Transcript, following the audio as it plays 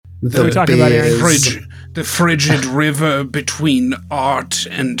What are we talking about, Aaron? The frigid river between art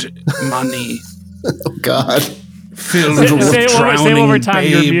and money. Oh, God. Filled with drowning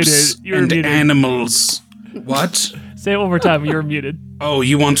babes and muted. Animals. What? Say it one more time. You're muted. Oh,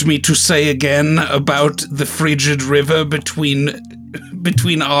 you want me to say again about the frigid river between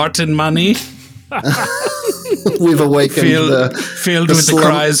art and money? We've awakened filled with the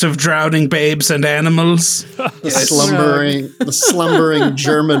cries of drowning babes and animals. The slumbering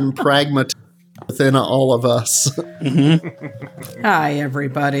German pragmatist within all of us. Mm-hmm. Hi,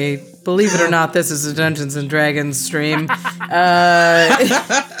 everybody. Believe it or not, this is a Dungeons and Dragons stream.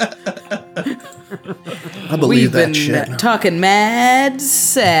 I believe that shit. We've been talking mad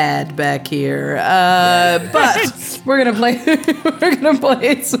sad back here, but we're gonna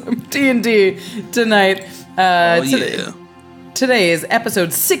play some D&D tonight. Today is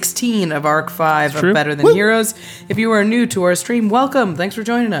episode 16 of Arc 5 of Better Than Heroes. If you are new to our stream, welcome. Thanks for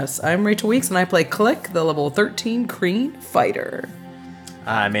joining us. I'm Rachel Weeks, and I play Click, the level 13 Kreen Fighter.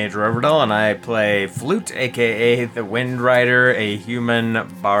 I'm Andrew Overdall, and I play Flute, a.k.a. the Wind Rider, a human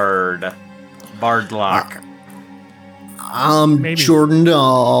bard. Bardlock. I'm Jordan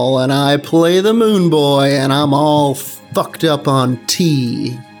Dahl, and I play the Moon Boy, and I'm all fucked up on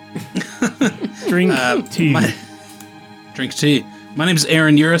tea. Drink tea. Drink tea. My name's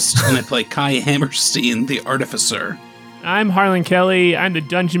Aaron Urist, and I play Kai Hammerstein, the Artificer. I'm Harlan Kelly. I'm the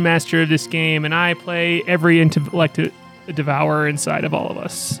Dungeon Master of this game, and I play every intellect devourer inside of all of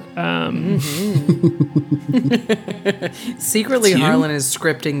us. Secretly, Harlan is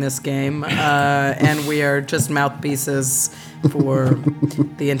scripting this game, and we are just mouthpieces for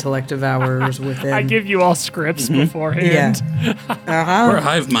the intellect devourers within. I give you all scripts beforehand. Yeah. We're a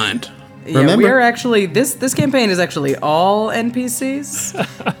hive mind. Yeah, we are actually, this campaign is actually all NPCs.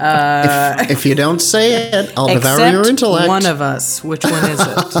 If you don't say it, I'll devour your intellect. One of us. Which one is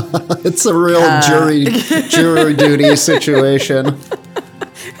it? It's a real jury duty situation.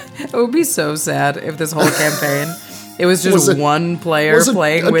 It would be so sad if this whole campaign, it was just one player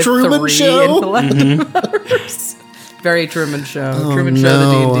playing with Truman three Show? intellect devourers. Very Truman Show. Truman Show,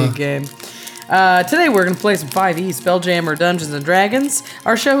 the D&D game. Today we're going to play some 5e Spelljammer Dungeons & Dragons.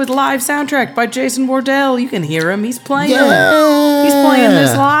 Our show is live soundtrack by Jason Wardell. You can hear him. He's playing He's playing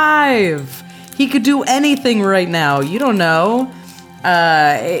this live. He could do anything right now. You don't know.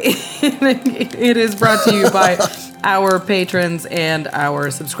 It is brought to you by our patrons and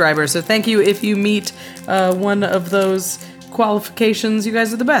our subscribers. So thank you if you meet one of those qualifications. You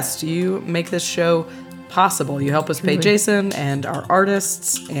guys are the best. You make this show possible. You help us pay Jason and our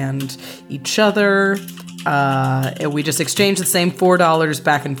artists and each other. And we just exchange the same $4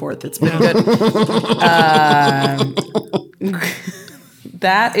 back and forth. It's been good.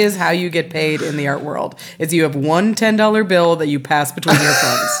 That is how you get paid in the art world. Is you have one $10 bill that you pass between your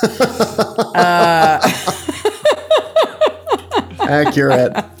friends.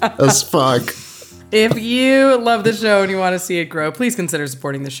 Accurate as fuck. If you love the show and you want to see it grow, please consider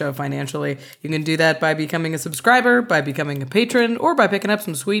supporting the show financially. You can do that by becoming a subscriber, by becoming a patron, or by picking up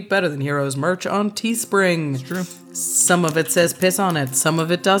some sweet Better Than Heroes merch on Teespring. It's true. Some of it says piss on it. Some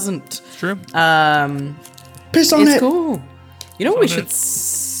of it doesn't. It's true. Piss on it. It's cool. You know what we should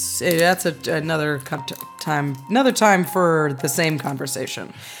say? That's another time for the same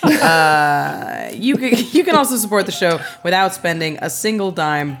conversation. You can also support the show without spending a single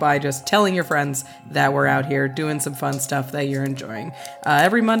dime by just telling your friends that we're out here doing some fun stuff that you're enjoying.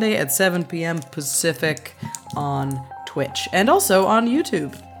 Every Monday at 7 p.m. Pacific on Twitch and also on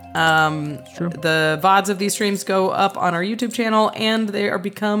YouTube. The VODs of these streams go up on our YouTube channel and they are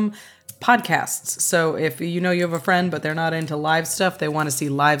become podcasts. So if you know you have a friend but they're not into live stuff, they want to see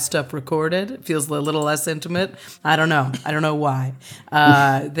live stuff recorded, it feels a little less intimate. I don't know why.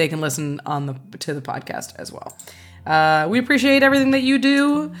 They can listen to the podcast as well. We appreciate everything that you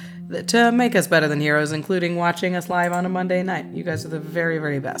do to make us better than heroes, including watching us live on a Monday night. You guys are the very,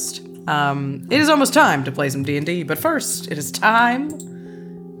 very best. It is almost time to play some D&D, but first it is time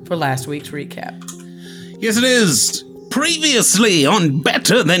for last week's recap. Yes, it is. Previously on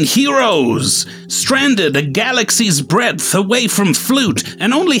Better Than Heroes, stranded a galaxy's breadth away from Flute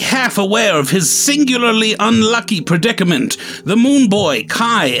and only half aware of his singularly unlucky predicament, the Moon Boy,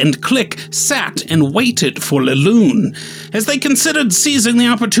 Kai, and Click sat and waited for Liloon. As they considered seizing the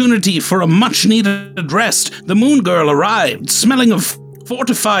opportunity for a much-needed rest, the Moon Girl arrived, smelling of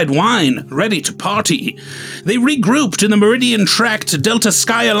fortified wine, ready to party. They regrouped in the Meridian Tract Delta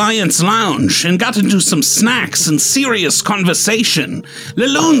Sky Alliance lounge and got into some snacks and serious conversation.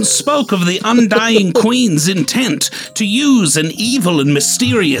 Liloon spoke of the Undying Queen's intent to use an evil and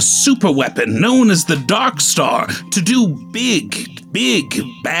mysterious superweapon known as the Dark Star to do big big,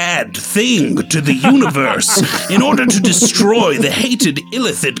 bad thing to the universe in order to destroy the hated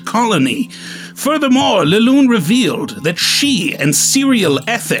Illithid colony. Furthermore, Liloon revealed that she and Serial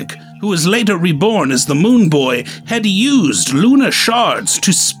Ethic, who was later reborn as the Moon Boy, had used Luna shards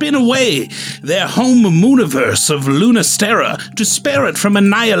to spin away their home mooniverse of Lunastera to spare it from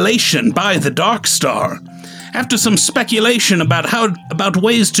annihilation by the Dark Star. After some speculation about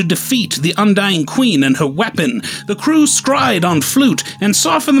ways to defeat the Undying Queen and her weapon, the crew scryed on Flute and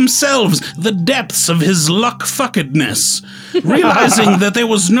saw for themselves the depths of his luck-fuckedness. Realizing that there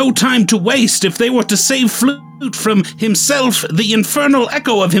was no time to waste if they were to save Flute from himself, the infernal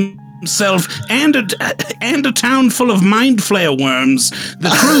echo of himself, and a town full of mind flare worms,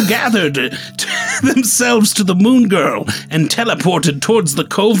 the crew gathered themselves to the Moon Girl and teleported towards the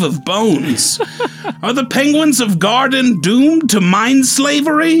Cove of Bones. Are the penguins of Garden doomed to mind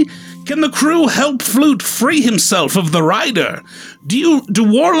slavery? Can the crew help Flute free himself of the rider? Do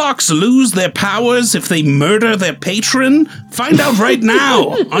warlocks lose their powers if they murder their patron? Find out right now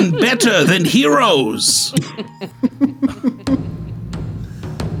on Better Than Heroes.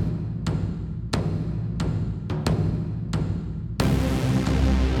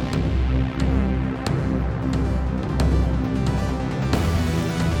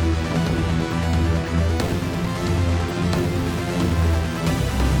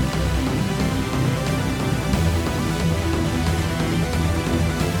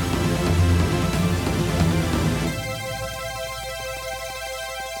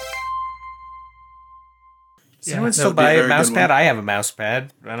 Does anyone still buy a mouse pad? I have a mouse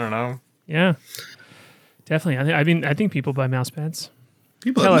pad. I don't know. Yeah, definitely. I think people buy mouse pads.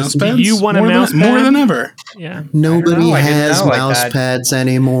 People Tell have us, mouse pads. do you want a mouse pad? More than ever. Yeah. Nobody I didn't has know like mouse that. pads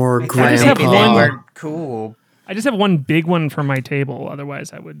anymore, I just have Maybe one. they Grandpa. weren't cool. I just have one big one for my table.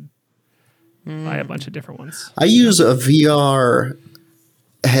 Otherwise, I would buy a bunch of different ones. I use a VR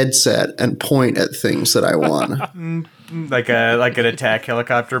headset and point at things that I want. Like an attack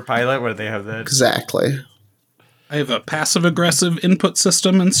helicopter pilot where they have that. Exactly. I have a passive-aggressive input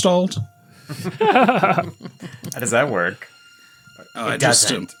system installed. How does that work? I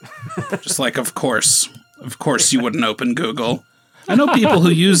doesn't. just like, of course you wouldn't open Google. I know people who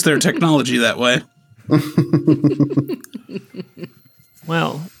use their technology that way.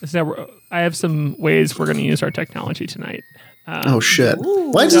 Well, I have some ways we're going to use our technology tonight. Oh, shit.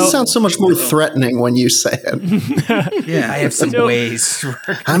 Why does it sound so much more threatening when you say it? Yeah, I have some ways.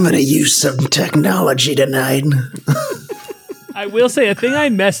 I'm going to use some technology tonight. I will say a thing I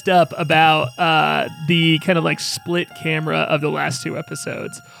messed up about the kind of like split camera of the last two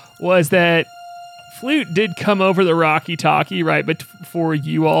episodes was that Flute did come over the Rocky Talkie right before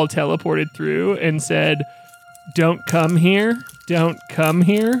you all teleported through and said, "Don't come here, don't come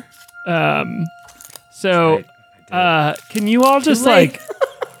here." So, can you all just like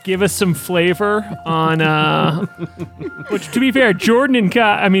give us some flavor on? Which, to be fair, Jordan and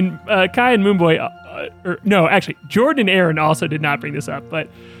Kai, Kai and Moonboy. No, actually, Jordan and Aaron also did not bring this up, but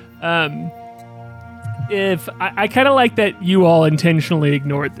if I kind of like that you all intentionally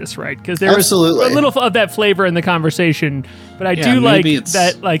ignored this, right? Because there Absolutely. was a little of that flavor in the conversation, but I do like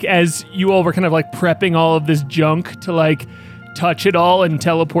that, like as you all were kind of like prepping all of this junk to like touch it all and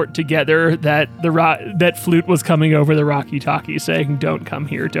teleport together, that that Flute was coming over the Rocky Talkie saying, "Don't come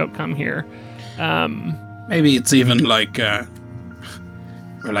here, don't come here." maybe it's even like.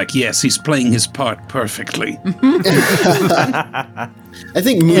 We're like, yes, he's playing his part perfectly. I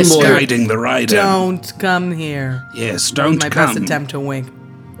think Moonboy... guiding the rider. Don't come here. Yes, don't My come. best attempt to wink.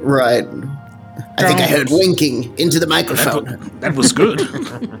 Right. I think I heard winking into the microphone. That was good.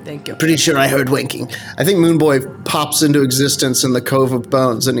 Thank you. Pretty sure I heard winking. I think Moonboy pops into existence in the Cove of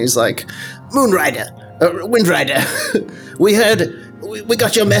Bones, and he's like, Windrider, we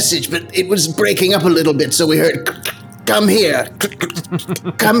got your message, but it was breaking up a little bit, so we heard, come here,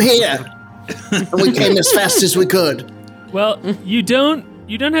 come here. And we came as fast as we could. Well, you don't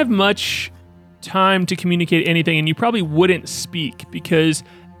have much time to communicate anything, and you probably wouldn't speak because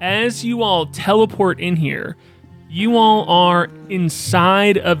as you all teleport in here, you all are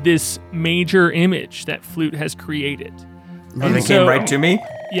inside of this major image that Flute has created. And they came right to me?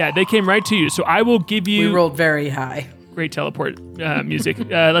 Yeah, they came right to you. So I will give you... We rolled very high. Great teleport music.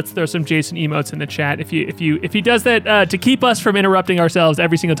 Let's throw some Jason emotes in the chat. If he does that to keep us from interrupting ourselves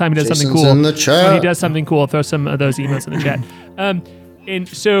every single time he does something Jason's cool. in the chat. When he does something cool, throw some of those emotes in the chat. And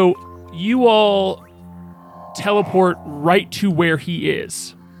so you all teleport right to where he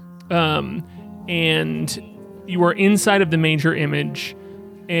is. And you are inside of the major image.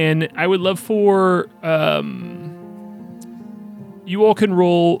 And I would love for you all can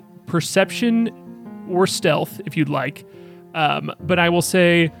roll perception or stealth if you'd like. But I will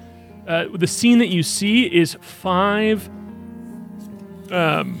say the scene that you see is 5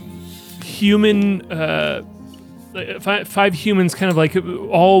 human, 5 humans kind of like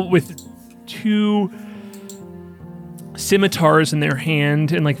all with 2 scimitars in their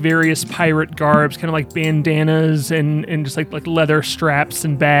hand and like various pirate garbs, kind of like bandanas and just like leather straps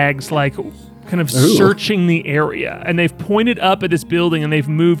and bags, like kind of searching the area. And they've pointed up at this building and they've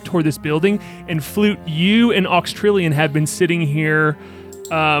moved toward this building. And Flute, you and Oxtrillion have been sitting here,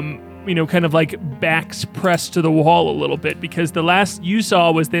 kind of like backs pressed to the wall a little bit, because the last you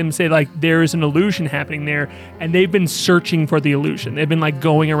saw was them say like there is an illusion happening there, and they've been searching for the illusion. They've been like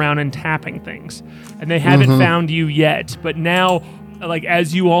going around and tapping things, and they haven't found you yet. But now, like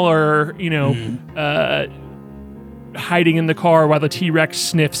as you all are, hiding in the car while the T-Rex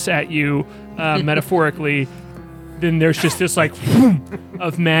sniffs at you, metaphorically, then there's just this like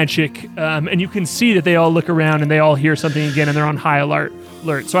of magic, and you can see that they all look around and they all hear something again, and they're on high alert.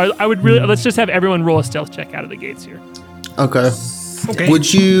 So I would really let's just have everyone roll a stealth check out of the gates here. Okay.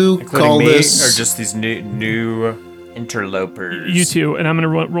 Would you Including call me, this? or just these new interlopers? You two, and I'm going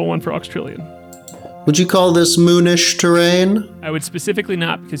to roll one for Oxtrillion. Would you call this moonish terrain? I would specifically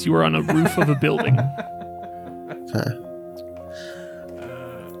not, because you are on a roof of a building. Okay.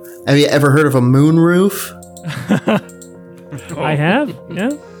 Have you ever heard of a moon roof? I have,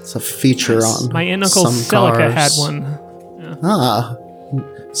 yeah. It's a feature on My aunt and Uncle some Celica had cars. one. Ah,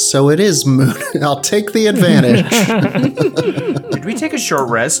 so it is moon. I'll take the advantage. Did we take a short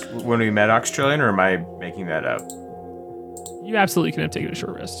rest when we met Oxtrillion, or am I making that up? You absolutely can have taken a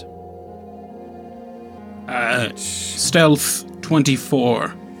short rest. Stealth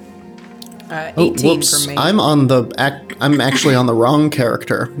 24. 18 for me. I'm actually on the wrong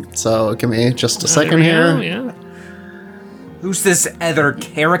character. So give me just a second here. Yeah. Who's this other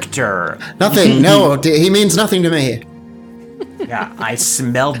character? Nothing. No, he means nothing to me. Yeah, I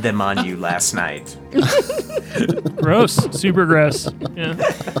smelled them on you last night. Gross. Super gross. Yeah.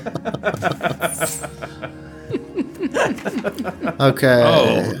 Okay.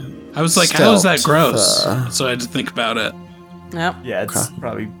 Oh, I was like, how is that Stealth, gross? So I had to think about it. Yep. Yeah, it's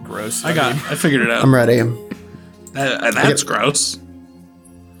probably gross. I figured it out. I'm ready. That's gross.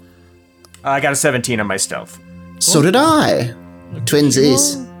 I got a 17 on my stealth. So did I.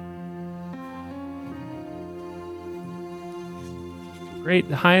 Twinsies. Great.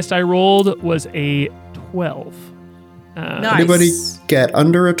 The highest I rolled was a 12. Nice. Anybody get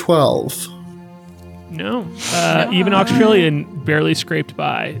under a 12? No. Even Oxtrillion barely scraped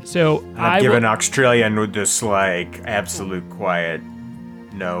by. So I've given Oxtrillion with this like absolute quiet.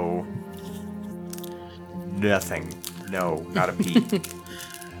 No. Nothing. No, not a peep.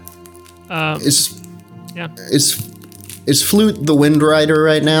 Is Flute the Wind Rider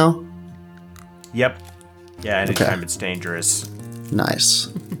right now? Yep. Yeah, anytime it's dangerous. Nice.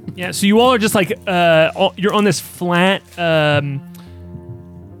 Yeah, so you all are just like you're on this flat.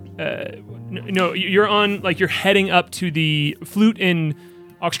 You're on like you're heading up to the Flute and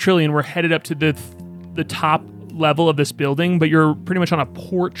Oxtrillion. We're headed up to the top level of this building, but you're pretty much on a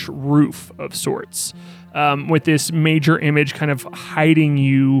porch roof of sorts, with this major image kind of hiding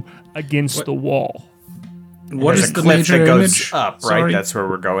you against the wall. What There's is a the cliff major that goes image? up, right? Sorry. That's where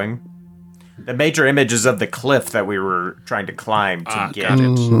we're going. The major image is of the cliff that we were trying to climb to get. Got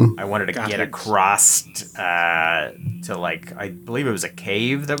it. I wanted to get across to like, I believe it was a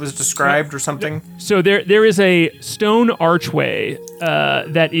cave that was described or something. So there is a stone archway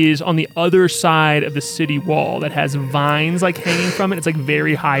that is on the other side of the city wall that has vines like hanging from it. It's like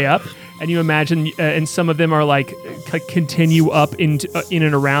very high up, and you imagine, and some of them are like continue up into in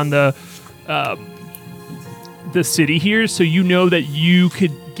and around the city here. So you know that you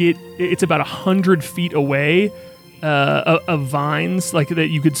could get. It's about 100 feet away of vines, like that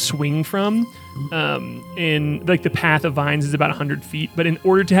you could swing from. And like the path of vines is about 100 feet. But in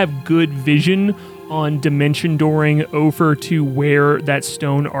order to have good vision on dimension dooring over to where that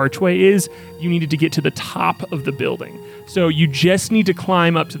stone archway is, you needed to get to the top of the building. So you just need to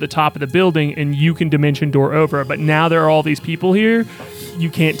climb up to the top of the building and you can dimension door over. But now there are all these people here,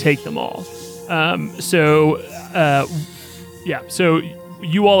 you can't take them all. So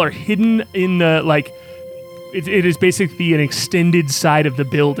you all are hidden in the, like, it is basically an extended side of the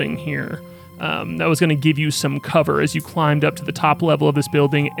building here. That was going to give you some cover as you climbed up to the top level of this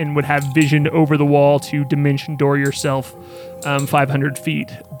building and would have vision over the wall to dimension door yourself 500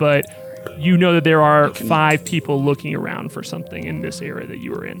 feet. But you know that there are 5 people looking around for something in this area that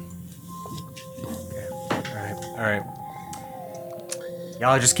you are in. All right.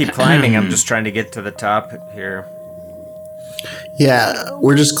 Y'all just keep climbing. I'm just trying to get to the top here. Yeah,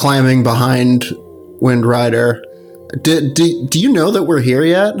 we're just climbing behind Wind Rider, Do you know that we're here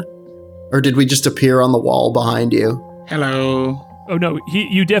yet? Or did we just appear on the wall behind you? Hello. Oh no,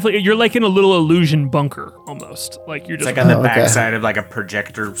 you're like in a little illusion bunker almost. Like you're just It's like on the okay. backside of like a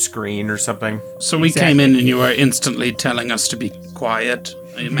projector screen or something. So we came in and you were instantly telling us to be quiet,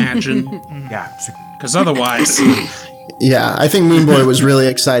 I imagine. Yeah. Because otherwise... Yeah, I think Moonboy was really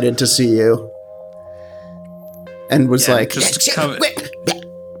excited to see you. And was Yeah, like, just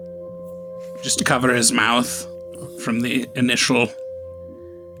to cover his mouth from the initial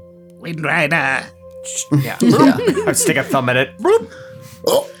Wind Rider. Yeah. yeah. I'd stick a thumb in it. Boop.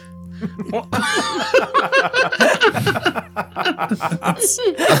 Oh,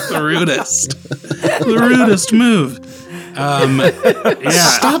 The rudest move. Yeah.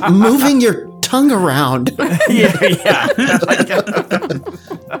 stop moving your tongue around. Yeah.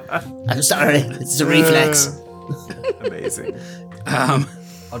 I'm sorry, it's a reflex. Amazing. Um,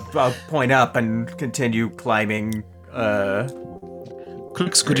 I'll point up and continue climbing.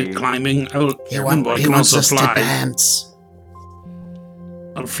 Click's good at climbing. He Moonboy can wants also us to fly. dance.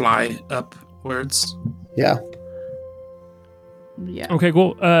 I'll fly upwards. Yeah. Yeah. Okay,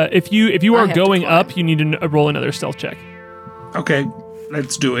 cool. If you I are have to going climb. up, you need to roll another stealth check. Okay,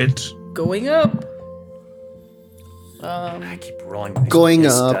 let's do it. Going up. I keep rolling these Going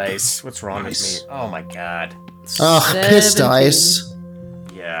piss up. dice. What's wrong Nice. with me? Oh my god. Ugh, piss 17. dice.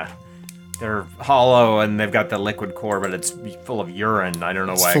 Yeah. They're hollow and they've got the liquid core, but it's full of urine. I don't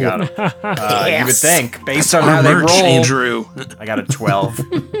know why I full got of- it. You would Yes. think, based on Our how they merch, roll, Andrew. I got a 12.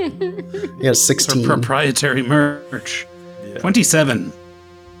 Yeah, Our 16. proprietary merch. 27.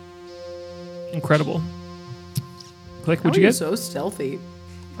 Incredible. Click, How what'd are you you get? so stealthy?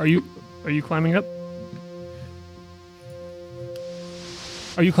 Are you climbing up?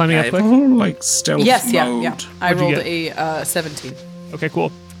 Are you climbing up, Click? Like stealth Yes, mode. yeah. I What'd you rolled get? a 17. Okay,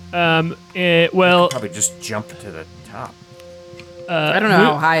 cool. Well, Probably just jump to the top. I don't know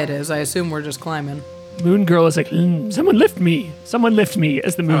how high it is. I assume we're just climbing. Moon Girl is like, someone lift me,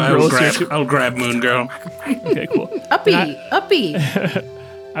 as the Moon Girl is here. I'll grab Moon Girl. Okay, cool. Uppy, uppy.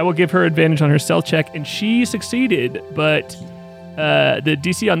 I will give her advantage on her stealth check, and she succeeded, but the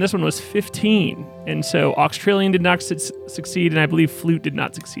DC on this one was 15, and so Australian did not succeed, and I believe Flute did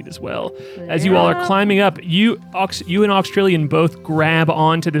not succeed as well. As you all are climbing up, you and Australian both grab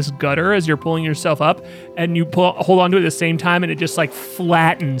onto this gutter as you're pulling yourself up, and you hold onto it at the same time, and it just like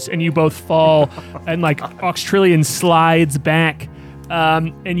flattens, and you both fall, and like Australian slides back.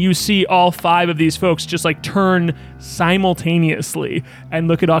 And you see all 5 of these folks just like turn simultaneously and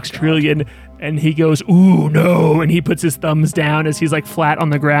look at Australian, and he goes, "Ooh, no," and he puts his thumbs down as he's like flat on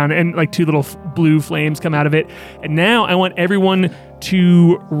the ground, and like 2 little blue flames come out of it. And now I want everyone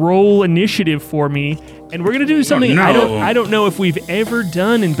to roll initiative for me, and we're gonna do something no. I don't know if we've ever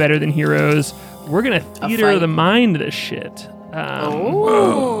done in Better Than Heroes. We're gonna theater of fight? the mind this shit.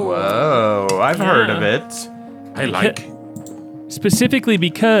 Whoa, I've heard of it. I like. Specifically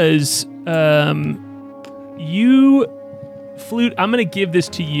because you, Flute, I'm going to give this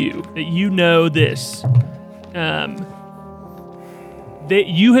to you, that you know this. That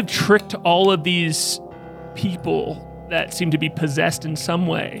you have tricked all of these people that seem to be possessed in some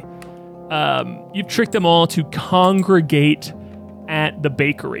way. You've tricked them all to congregate at the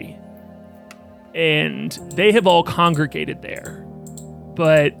bakery. And they have all congregated there.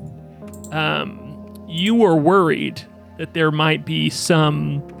 But you were worried that there might be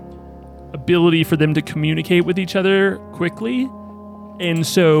some ability for them to communicate with each other quickly. And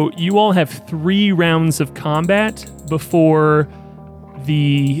so you all have 3 rounds of combat before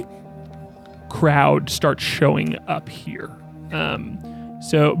the crowd starts showing up here.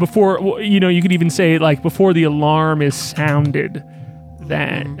 So before, you could even say like before the alarm is sounded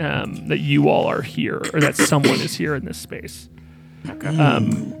that that you all are here, or that someone is here in this space. Okay.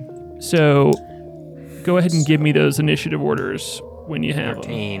 So go ahead and give me those initiative orders when you have them.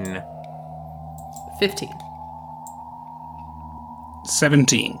 13. 15.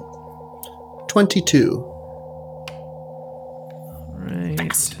 17. 22. Right.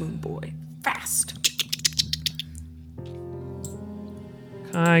 Fast, Moon Boy. Fast.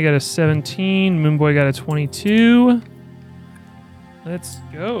 I got a 17. Moonboy got a 22. Let's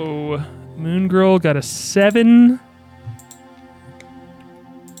go. Moon Girl got a 7.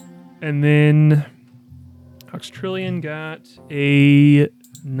 And then Oxtrillion got a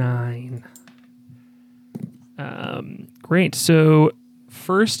 9. Great. So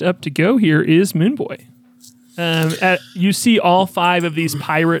first up to go here is Moonboy. You see all 5 of these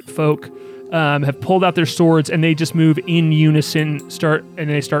pirate folk have pulled out their swords, and they just move in unison,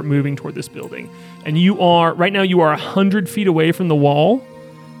 they start moving toward this building. And right now you are 100 feet away from the wall.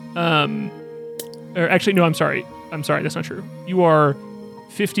 Or actually, no, I'm sorry. I'm sorry, that's not true. You are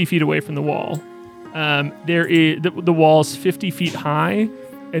 50 feet away from the wall. There is the wall's 50 feet high,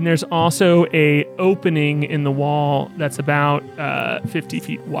 and there's also a opening in the wall that's about 50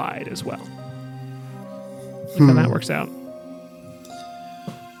 feet wide as well. Look how that works out.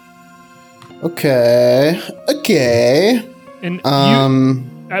 Okay. And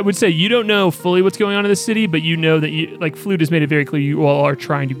I would say you don't know fully what's going on in the city, but you know that Flute has made it very clear you all are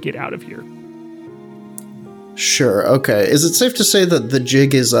trying to get out of here. Sure. Okay. Is it safe to say that the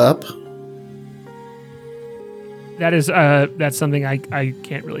jig is up? That is that's something I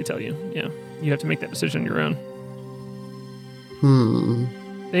can't really tell you. Yeah, you have to make that decision on your own.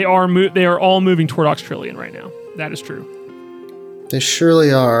 They are all moving toward Auxtrillion right now. That is true. They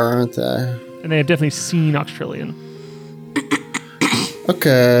surely are, aren't they? And they have definitely seen Auxtrillion.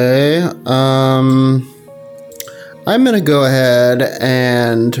 Okay. I'm gonna go ahead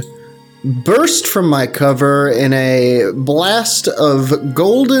and burst from my cover in a blast of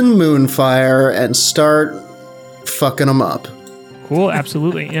golden moonfire and start fucking them up. Cool,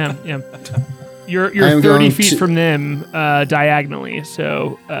 absolutely. Yeah. You're 30 feet from them diagonally,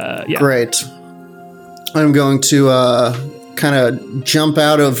 so yeah. Great. I'm going to kind of jump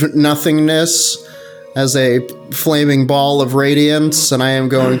out of nothingness as a flaming ball of radiance, and I am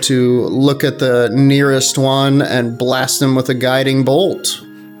going to look at the nearest one and blast him with a guiding bolt.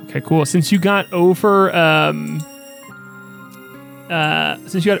 Okay, cool. Since you got over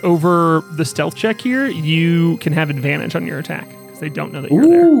the stealth check here, you can have advantage on your attack because they don't know that you're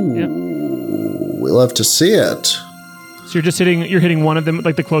there. Yep. We love to see it. So you're hitting one of them,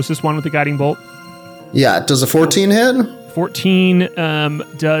 like the closest one with the guiding bolt. Yeah, does a 14 hit? 14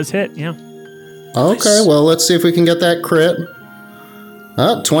 does hit, yeah. Okay, well, let's see if we can get that crit.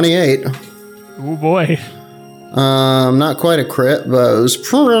 28. Oh boy. Not quite a crit, but it was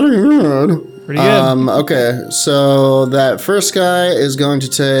pretty good. Pretty good. Okay, so that first guy is going to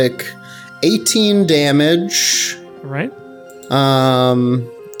take 18 damage. All right. And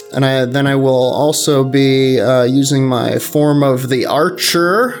I will also be using my form of the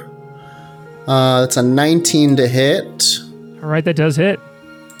archer. That's a 19 to hit. All right, that does hit.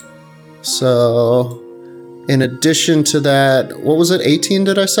 So, in addition to that, what was it, 18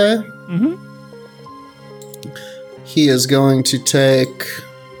 did I say? Mm-hmm. He is going to take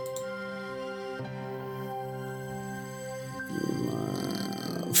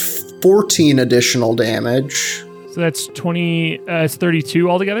 14 additional damage. So that's 20, it's 32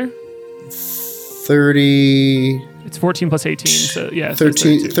 altogether? 30... It's 14 plus 18, so yeah.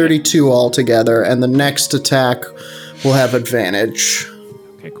 32 altogether, and the next attack will have advantage.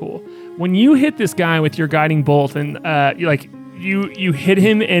 Okay, cool. When you hit this guy with your guiding bolt, and you hit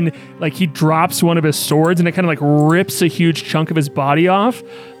him, and like he drops one of his swords, and it kind of like rips a huge chunk of his body off.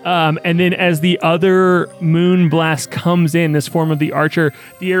 And then as the other moon blast comes in, this form of the archer,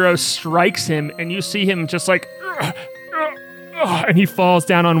 the arrow strikes him, and you see him just like, and he falls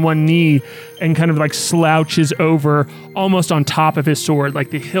down on one knee and kind of like slouches over almost on top of his sword.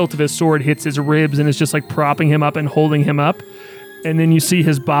 Like the hilt of his sword hits his ribs and is just like propping him up and holding him up. And then you see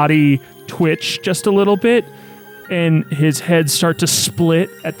his body twitch just a little bit and his head start to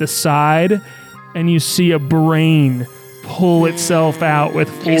split at the side. And you see a brain pull itself out with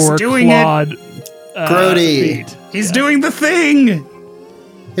four clawed Grody. feet. He's doing the thing!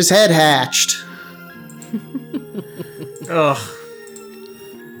 His head hatched. Ugh.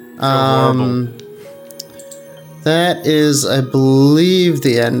 Horrible. That is, I believe,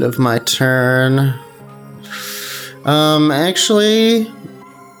 the end of my turn. Actually,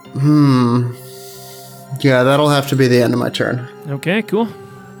 yeah, that'll have to be the end of my turn. Okay, cool.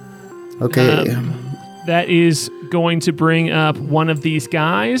 Okay. That is going to bring up one of these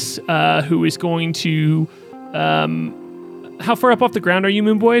guys who is going to... how far up off the ground are you,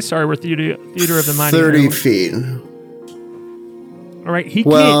 Moon Boy? Sorry, we're Theater of the Mighty. 30 feet. All right, he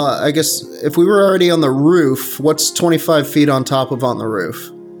Well, can't... I guess if we were already on the roof, what's 25 feet on top of on the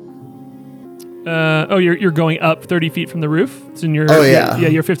roof? You're going up 30 feet from the roof? It's in your, yeah. Yeah,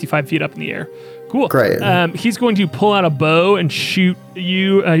 you're 55 feet up in the air. Cool. Great. He's going to pull out a bow and shoot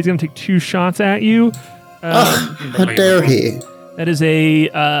you. He's going to take 2 shots at you. How dare he? That is a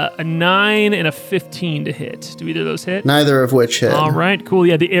 9 and a 15 to hit. Do either of those hit? Neither of which hit. All right, cool.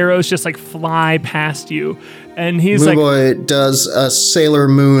 Yeah, the arrows just like fly past you. And he's Moon like... Boy does a Sailor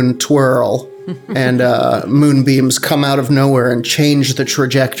Moon twirl, and moonbeams come out of nowhere and change the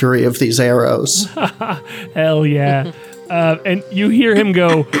trajectory of these arrows. Hell yeah. And you hear him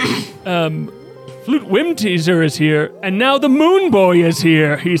go, Flute Whim Teaser is here, and now the Moon Boy is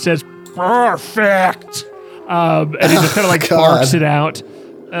here. He says, perfect. And he just kind of like barks it out.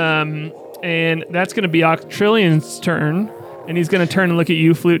 And that's going to be Octrilion's turn, and he's going to turn and look at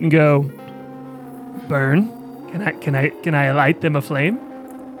you, Flute, and go, "Burn? Can I light them aflame?"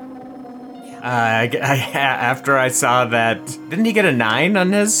 After I saw that, didn't he get a 9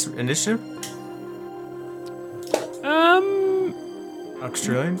 on his initiative?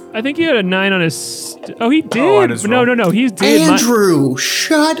 Australian? I think he had a 9 on his. Oh, he did. Oh, on his roll. No, he did. Andrew,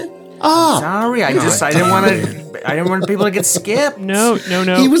 shut up. Sorry, I didn't want people to get skipped. No.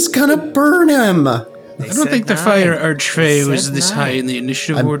 He was gonna burn him. I don't think the Fire Archfey was this high in the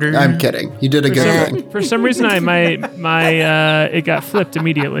initiative order. I'm kidding. You did a good thing. For some reason, it got flipped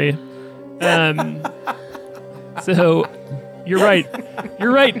immediately. So you're right.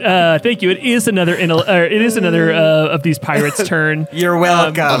 Thank you. It is another of these pirates' turn. You're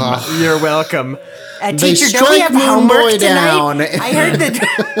welcome. You're welcome. They Teacher, don't we strike have Moon homework Boy tonight? down. I heard that.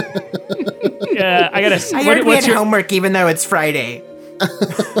 I heard we had your homework even though it's Friday.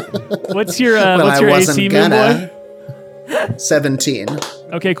 what's your Well, what's I your wasn't AC, Moon gonna. Boy? 17.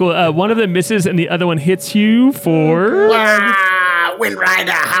 Okay, cool. One of them misses and the other one hits you for Wind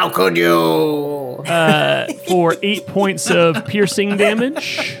Rider, how could you? for 8 points of piercing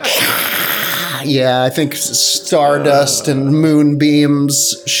damage. Yeah, I think stardust and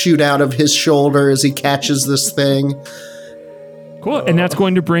moonbeams shoot out of his shoulder as he catches this thing. Cool. And that's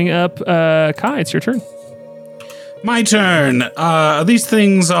going to bring up Kai. It's your turn. My turn. Are these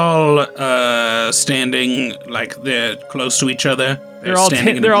things all standing like they're close to each other? They're all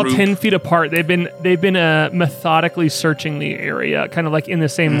standing in a they're all group? 10 feet apart. They've been methodically searching the area, kind of like in the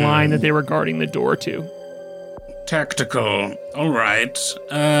same line that they were guarding the door to. Tactical. All right.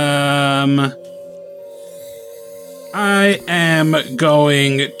 I am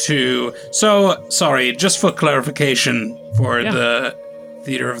going to. So sorry. Just for clarification, for the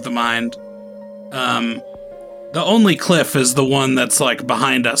theater of the mind. The only cliff is the one that's like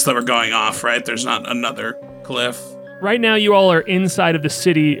behind us that we're going off, right? There's not another cliff. Right now, you all are inside of the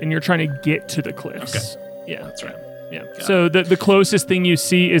city, and you're trying to get to the cliffs. Okay. Yeah, That's right. yeah. So the closest thing you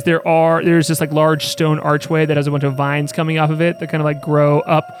see is there's this like large stone archway that has a bunch of vines coming off of it that kind of like grow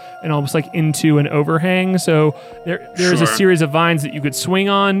up and almost like into an overhang. So there's a Sure. series of vines that you could swing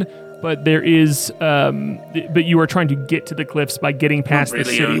on, but there is but you are trying to get to the cliffs by getting past really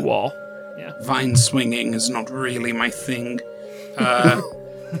the city a- wall. Vine swinging is not really my thing.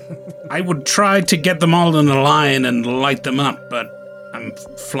 I would try to get them all in a line and light them up, but I'm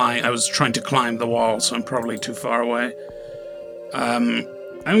flying. I was trying to climb the wall, so I'm probably too far away. I'm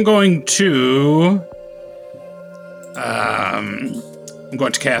going to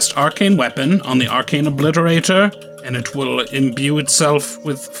cast Arcane Weapon on the Arcane Obliterator, and it will imbue itself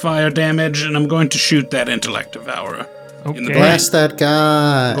with fire damage, and I'm going to shoot that Intellect Devourer. In the Okay. Blast that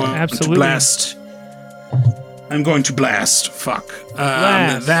guy. going Absolutely. To blast. I'm going to blast. Fuck.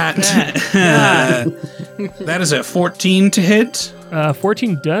 Blast. That is a 14 to hit.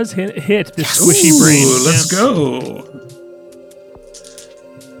 14 does hit the squishy brain. Ooh, let's Yes. go.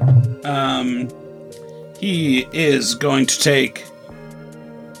 He is going to take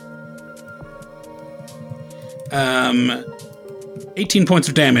 18 points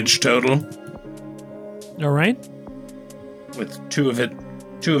of damage total. All right. With two of it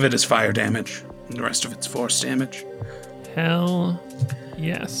is fire damage, and the rest of it's force damage. Hell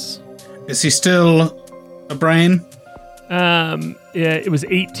yes. Is he still a brain? It was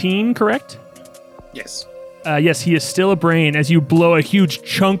 18, correct? Yes. Yes, he is still a brain as you blow a huge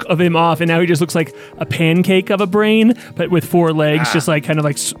chunk of him off, and now he just looks like a pancake of a brain, but with 4 legs, just like kind of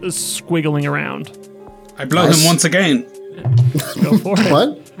like squiggling around. I blow Nice. him once again. Go for it.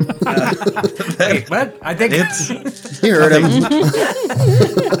 What? Wait, what? I think You heard him.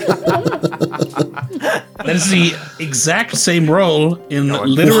 That is the exact same roll in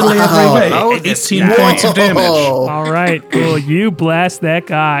literally every way. Oh, 18 points of damage. Oh. All right, cool. You blast that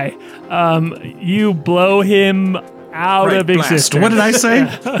guy. You blow him out Right, of blast. existence. What did I say?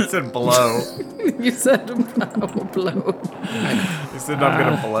 I said blow. You said blow. I said I'm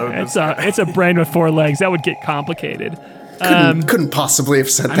gonna blow this. It's a brain with 4 legs. That would get complicated. Couldn't possibly have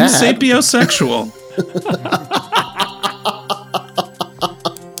said I'm that. sapiosexual.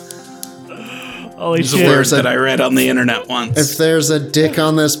 Holy It's a shit. word that I read on the internet once. If there's a dick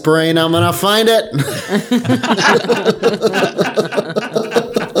on this brain, I'm gonna find it.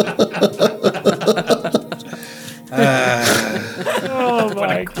 Oh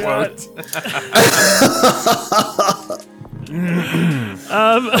my god.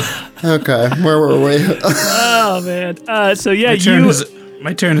 Okay, where were we? Oh man. So yeah,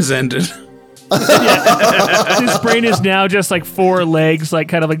 My turn has ended. his brain is now just like 4 legs, like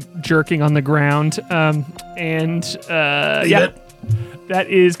kind of like jerking on the ground. Yeah. That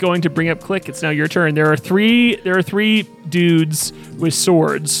is going to bring up Click. It's now your turn. There are three dudes with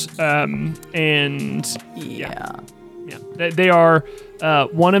swords, and Yeah. they are.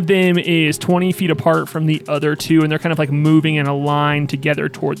 One of them is 20 feet apart from the other two, and they're kind of like moving in a line together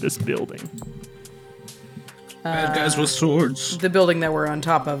toward this building. Bad guys with swords. The building that we're on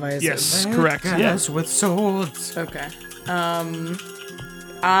top of, I assume. Yes, correct. Guys with swords. Okay.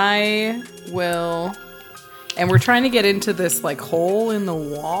 I will... And we're trying to get into this, like, hole in the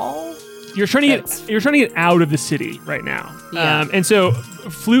wall? You're trying to get out of the city right now. Yeah. And so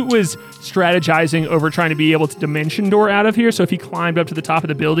Flute was strategizing over trying to be able to dimension door out of here. So if he climbed up to the top of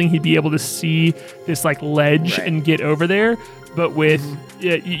the building, he'd be able to see this like ledge and get over there. But with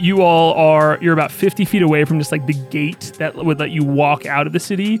you all you're about 50 feet away from just like the gate that would let you walk out of the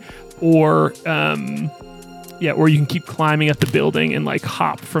city, or or you can keep climbing up the building and like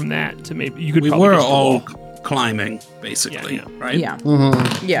hop from that to maybe you could. We probably were get to the all wall. climbing, basically, right? Yeah.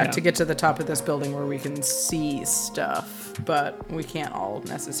 Yeah. To get to the top of this building where we can see stuff, but we can't all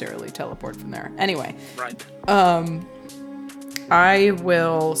necessarily teleport from there. Anyway. Right. I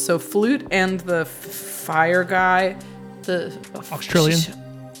will... So Flute and the fire guy... The... Australian.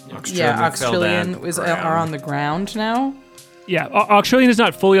 Yeah, fell down Auxilian are on the ground now. Yeah, Australian is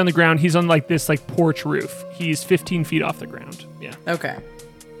not fully on the ground. He's on like this like porch roof. He's 15 feet off the ground. Yeah. Okay.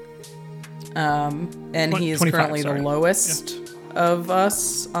 And he is 25, currently sorry. the lowest of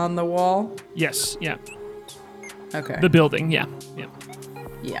us on the wall. Yes. Yeah. Okay. The building. Yeah. Yeah.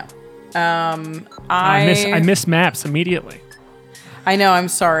 Yeah. I miss maps immediately. I know. I'm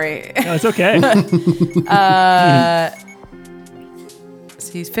sorry. No, it's okay.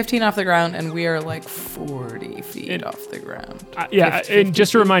 So he's 15 off the ground, and we are like 40 feet off the ground. Yeah, 50 and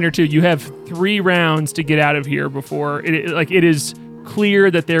just a reminder too, you have 3 rounds to get out of here before it is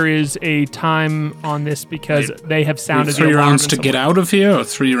clear that there is a time on this because they have sounded the 3 alarm rounds in to some get way. out of here, or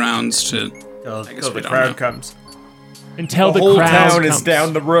 3 rounds to... Till guess we the don't crowd know. comes. Until the whole crowd town comes. is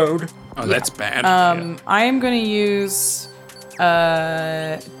down the road. Oh, that's bad. I am going to use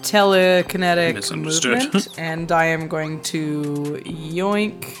telekinetic Misunderstood. movement, and I am going to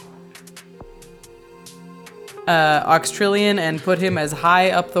yoink Auxtrillion and put him as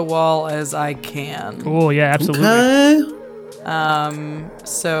high up the wall as I can. Oh yeah, absolutely. Okay.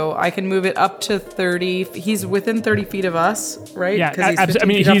 So I can move it up to 30. He's within 30 feet of us, right? Yeah, 'Cause he's 15 I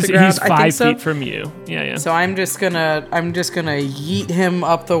mean feet off he's the ground. he's I think 5 so. feet from you. Yeah, yeah. So I'm just gonna yeet him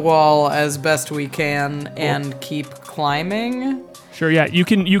up the wall as best we can and keep climbing. Sure, yeah. You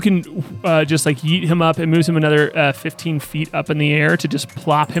can just like yeet him up and moves him another 15 feet up in the air to just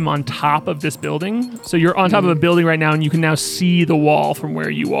plop him on top of this building. So you're on top of a building right now, and you can now see the wall from where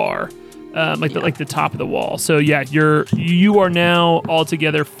you are, like the top of the wall. So yeah, you are now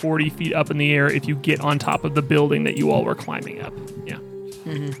altogether 40 feet up in the air if you get on top of the building that you all were climbing up. Yeah.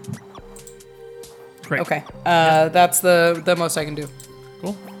 Great. Okay. That's the most I can do.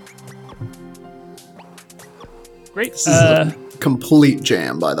 Cool. Great. This is a complete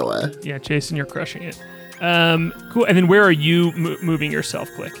jam, by the way. Yeah, Jason, you're crushing it. Cool. And then where are you moving yourself,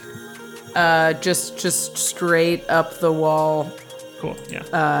 Click? Just straight up the wall Cool. Yeah.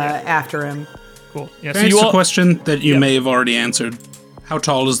 after him. Cool. Yeah. Can I So you ask a all, question that you Yep. may have already answered? How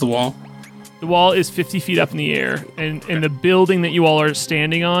tall is the wall? the wall is 50 feet up in the air, and the building that you all are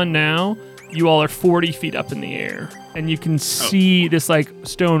standing on now, you all are 40 feet up in the air, and you can see this like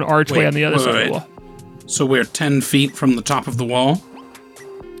stone archway Wait, on the other wait, side of wait. the wall. So we're 10 feet from the top of the wall?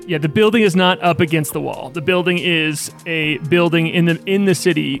 Yeah, the building is not up against the wall. The building is a building in the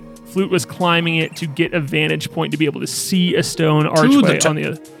city. Flute was climbing it to get a vantage point to be able to see a stone archway on the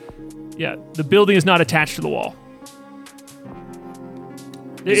other. Yeah, the building is not attached to the wall.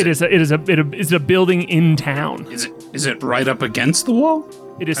 It is a building in town. Is it right up against the wall?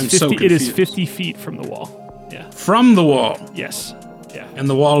 It is I'm 50. so It is confused. 50 feet from the wall. Yeah. From the wall. Yes. Yeah. And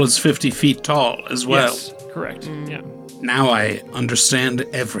the wall is 50 feet tall as well. Yes. Correct. Yeah. Now I understand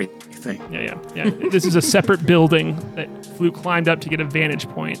everything. Yeah. This is a separate building that Flute climbed up to get a vantage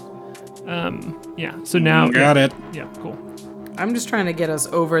point. Yeah. So now. Got it. Yeah. Cool. I'm just trying to get us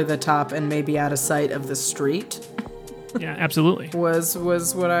over the top and maybe out of sight of the street. Yeah. Absolutely. Was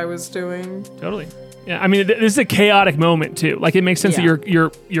what I was doing. Totally. Yeah, I mean, this is a chaotic moment too. Like, it makes sense Yeah.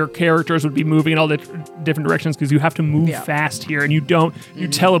 that your characters would be moving in all the different directions because you have to move fast here, and you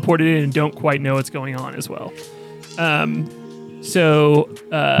teleported in and don't quite know what's going on as well. So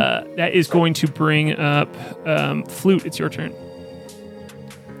that is going to bring up Flute. It's your turn.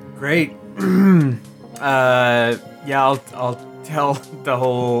 Great. Yeah, I'll tell the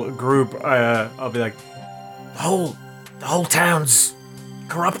whole group. I'll be like, The whole town's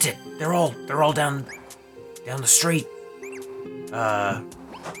corrupted. They're all down the street.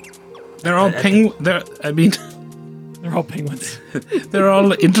 They're all I mean, They're all penguins. they're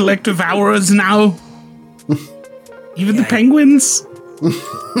all intellect devourers now. Even the penguins. I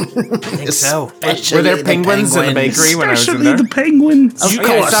think so. Were there penguins in the bakery when I was in Especially there? the penguins. Of Yeah,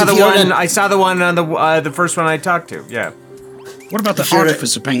 course, I saw the one on the first one I talked to. Yeah. What about the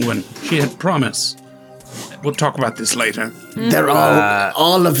artificer penguin? She had promise. We'll talk about this later. They're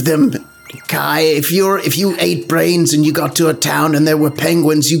all of them. Kai, if you ate brains and you got to a town and there were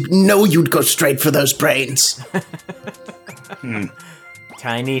penguins, you know you'd go straight for those brains.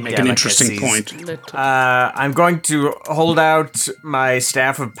 Tiny Make an interesting point. I'm going to hold out my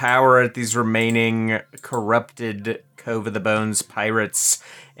staff of power at these remaining corrupted Cove of the Bones pirates,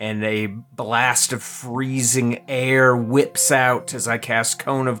 and a blast of freezing air whips out as I cast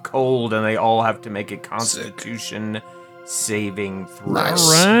Cone of Cold, and they all have to make a Constitution saving throw. Nice.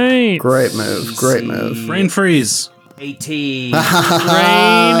 All right. Great move. Great move. Brain freeze. 18. Brain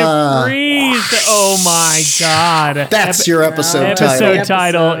freeze. Oh my god. That's your episode Episode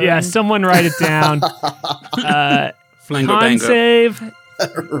title. title. Yeah, someone write it down. Flango Con bango. save.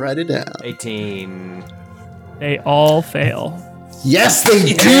 Write it down. 18. They all fail. Yes,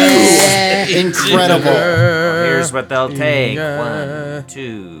 they do. Incredible. Here's what they'll take. 1,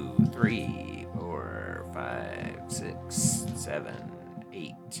 2, 3, 4, 5, 6, 7,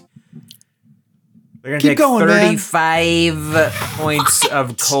 8. They're gonna Keep take going, man. 35 points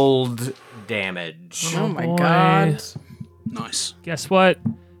of cold damage. Oh my boy. god. Nice. Guess what?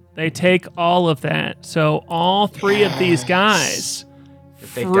 They take all of that. So all three of these guys,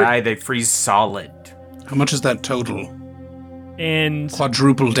 If they die, they freeze solid. How much is that total? and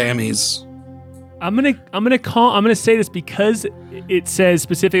Quadruple dammies. I'm gonna say this because it says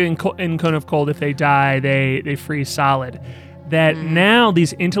specifically in Cone of Cold, if they die, they freeze solid. That now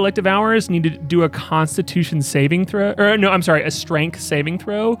these intellect devourers need to do a Constitution saving throw, or no, I'm sorry, a Strength saving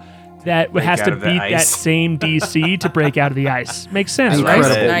throw that has out to of the beat that ice. same DC to break out of the ice. Makes sense, right?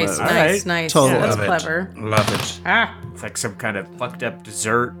 Incredible. Nice, move. nice, nice. Totally. That's Love it. clever. Love it. Ah. It's like some kind of fucked up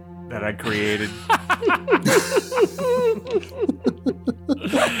dessert that I created.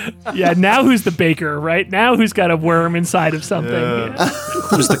 Yeah. Now who's the baker, right? Now who's got a worm inside of something? Yeah.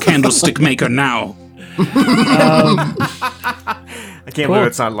 Who's the candlestick maker now? I can't believe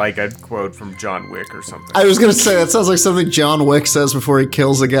it's not like a quote from John Wick or something. I was gonna say that sounds like something John Wick says before he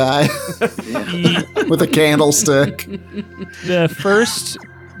kills a guy with a candlestick. The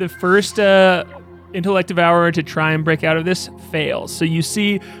first intellect devourer to try and break out of this fails. So you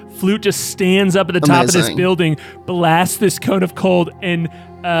see Flute just stands up at the top of this Amazing. building, blasts this cone of cold, and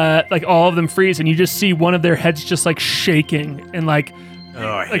like all of them freeze, and you just see one of their heads just like shaking and like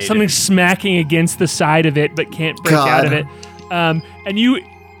I hate something it. smacking against the side of it but can't break out of God. it. And you,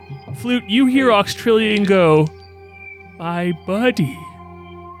 Flute, you hear Auxtrillion go, "My buddy,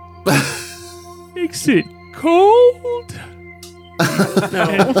 makes it cold."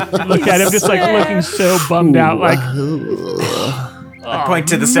 And look at him, just like looking so bummed out, like I point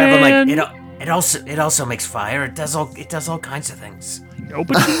to the seven man. like It also makes fire. It does all kinds of things. no,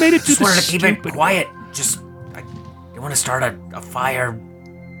 but you made it to Just the wanted to keep it stupid quiet. You want to start a fire,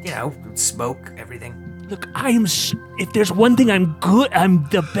 smoke, everything. Look, if there's one thing I'm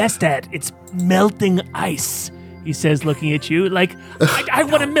the best at, it's melting ice. He says, looking at you, like, I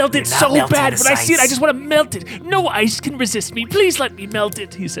want to melt it you're not so melting bad. this When I see it, I ice. just want to melt it. No ice can resist me. Please let me melt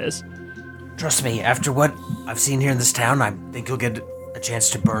it, he says. Trust me, after what I've seen here in this town, I think you'll get a chance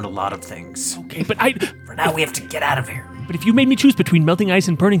to burn a lot of things. Okay, but For now, we have to get out of here. But if you made me choose between melting ice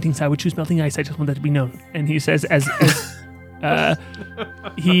and burning things, I would choose melting ice. I just want that to be known. And he says, as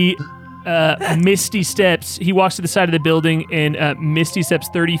he misty steps, he walks to the side of the building and misty steps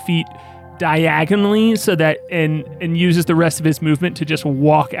 30 feet diagonally, so that and uses the rest of his movement to just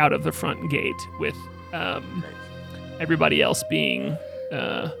walk out of the front gate with everybody else being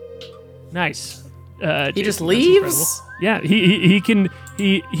nice. He Jason, just that's leaves? incredible.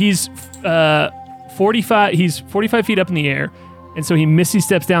 Yeah, he's 45. He's 45 feet up in the air, and so he misty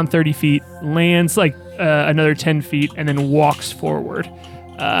steps down 30 feet, lands like another 10 feet, and then walks forward.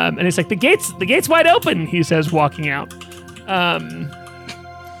 And it's like the gate's wide open. He says, walking out.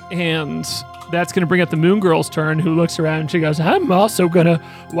 And that's gonna bring up the Moon Girl's turn, who looks around and she goes, "I'm also gonna,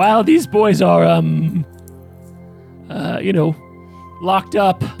 while these boys are locked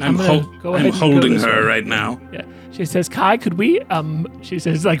up, I'm gonna go ahead and go holding this her way." right now. Yeah. She says, "Kai, could we?" She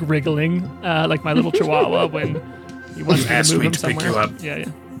says, like wriggling, like my little Chihuahua when he wants me to Asked move me him to pick somewhere. you up. Yeah.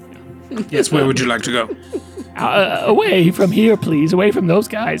 Yes, where would you like to go? Away from here, please. Away from those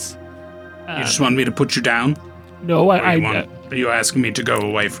guys. You just want me to put you down? No, Or are you asking me to go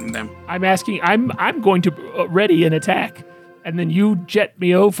away from them? I'm asking. I'm going to ready an attack. and then you jet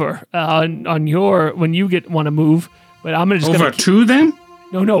me over on your when you want to move. But I'm just Over gonna to them?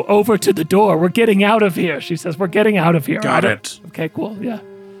 No, over to the door. We're getting out of here. She says, we're getting out of here. Got it. Okay, cool. Yeah.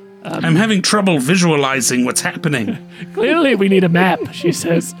 I'm having trouble visualizing what's happening. Clearly, we need a map, she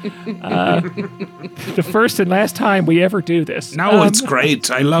says. The first and last time we ever do this. No, it's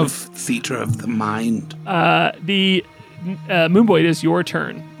great. I love theater of the mind. Moonboy, it is your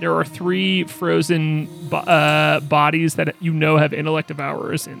turn. There are 3 frozen bodies that you know have intellect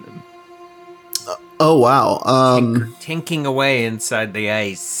devourers in them. Oh wow. Tinking away inside the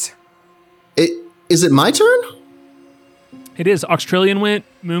ice. Is it my turn? It is. Australian went,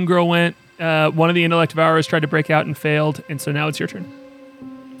 Moon Girl went. One of the intellect devourers tried to break out and failed, and so now it's your turn.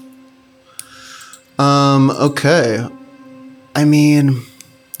 Okay. I mean,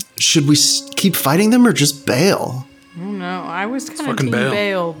 should we keep fighting them or just bail? No, I was kind of fucking team bail.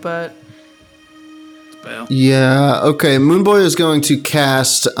 bail, but Bail. Yeah, okay. Moonboy is going to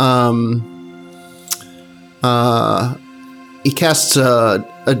cast, he casts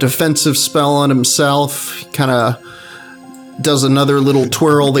a defensive spell on himself. He kind of does another little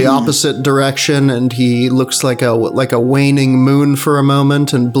twirl the opposite direction, and he looks like a waning moon for a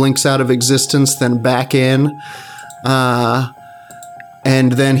moment and blinks out of existence, then back in.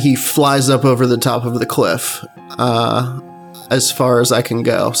 And then he flies up over the top of the cliff, as far as I can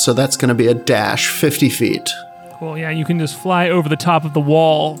go. So that's going to be a dash, 50 feet. Cool. Yeah, you can just fly over the top of the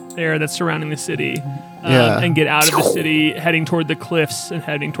wall there that's surrounding the city, Yeah. and get out of the city, heading toward the cliffs and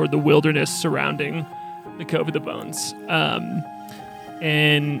heading toward the wilderness surrounding the Cove of the Bones.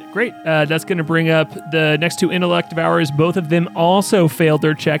 And great. That's going to bring up the next 2 intellect devourers. Both of them also failed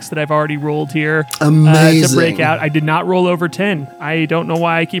their checks that I've already rolled here to Amazing. break out. I did not roll over 10. I don't know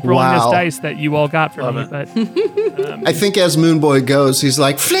why I keep rolling this Wow. dice that you all got from me, but I think as Moonboy goes, he's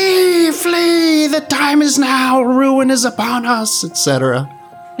like, flee, flee, the time is now, ruin is upon us, etc.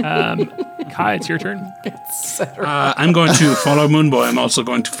 Kai, it's your turn. I'm going to follow Moonboy. I'm also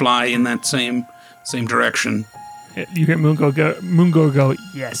going to fly in that same direction. You hear Moongo go,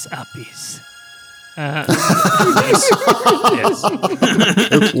 yes, uppies.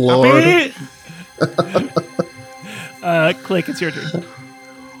 Yes. Lord. Click, it's your turn.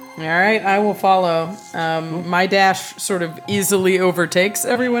 all right, I will follow. My dash sort of easily overtakes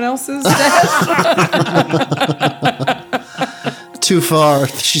everyone else's dash. Too far.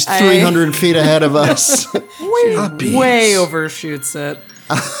 She's 300 feet ahead of us. Uppies. Way overshoots it.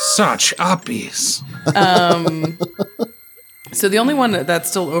 Such uppies. So the only one that's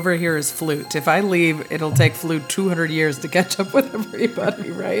still over here is Flute. If I leave, it'll take Flute 200 years to catch up with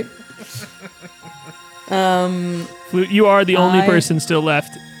everybody, right? Flute, you are the only person still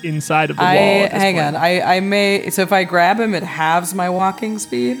left inside of the wall. at this Hang point. on. I may. So if I grab him, it halves my walking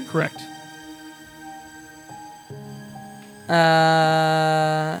speed. Correct.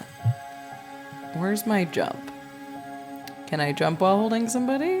 Where's my jump? Can I jump while holding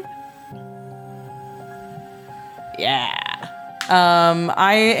somebody? Yeah.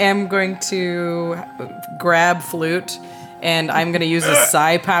 I am going to grab Flute, and I'm going to use a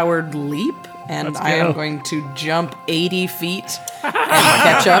psi-powered leap, and I am going to jump 80 feet and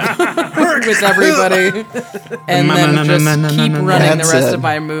catch up with everybody, and then just keep running the rest of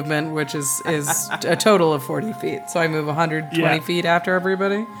my movement, which is a total of 40 feet. So I move 120 feet after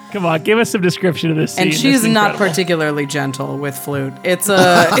everybody. Come on, give us some description of this scene. And she's This is not incredible. particularly gentle with Flute. It's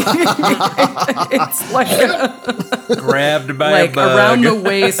it's like Grabbed by a bug. around the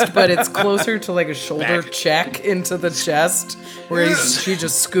waist, but it's closer to like a shoulder check into the chest, where she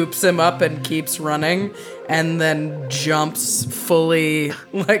just scoops him up and keeps running, and then jumps fully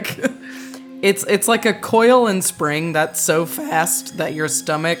like it's like a coil and spring that's so fast that your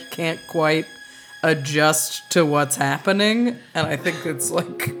stomach can't quite adjust to what's happening, and I think it's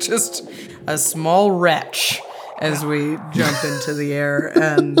like just a small wretch as we jump into the air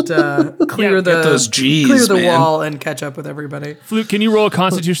and clear Get those G's, clear the man. wall and catch up with everybody. Flute, can you roll a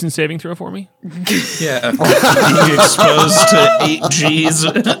Constitution saving throw for me? Yeah. Being exposed to 8 G's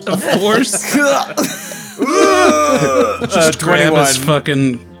of force. Just grab his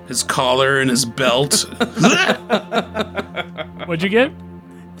 21. his collar and his belt. What'd you get?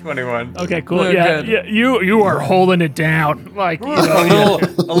 21. Okay, cool. Oh, Yeah, good. yeah, you are holding it down. Like, you know,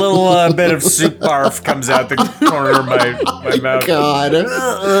 A little bit of soup barf comes out the corner of my mouth. God. Yeah.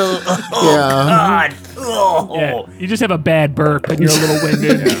 God. yeah, you just have a bad burp and you're a little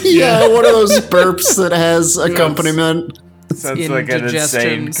winded. Yeah, one of those burps that has accompaniment. Sounds like an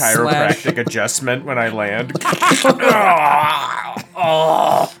insane Indigestion chiropractic adjustment when I land.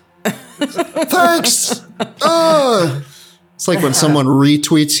 Thanks. It's like when someone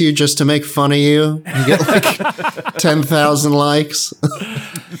retweets you just to make fun of you. You get like 10,000 likes.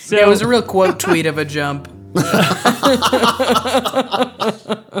 So Yeah, it was a real quote tweet of a jump.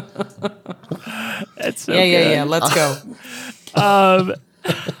 that's so Yeah. good. Let's go. Oh,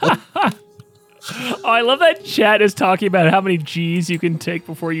 I love that chat is talking about how many G's you can take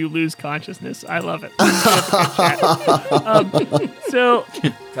before you lose consciousness. I love it. So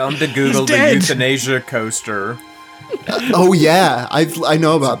Tell him to Google the dead. euthanasia coaster. Oh yeah, I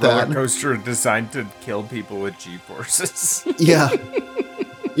know about Roller that. coaster designed to kill people with G-forces. Yeah.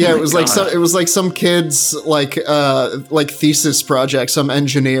 Yeah, it was like some kid's like thesis project, some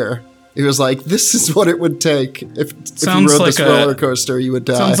engineer. He was like, "This is what it would take if you Sounds rode like this roller coaster, you would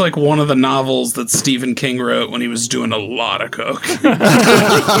die." Sounds like one of the novels that Stephen King wrote when he was doing a lot of coke.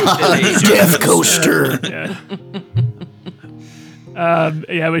 Death coaster. yeah,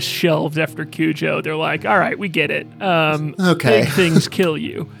 it was shelved after Cujo. They're like, all right, we get it. Okay. Big things kill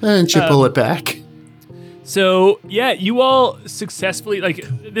you. Why didn't you pull it back? So yeah, you all successfully, like,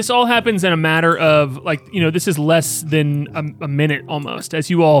 this all happens in a matter of, like, you know, this is less than a minute almost. As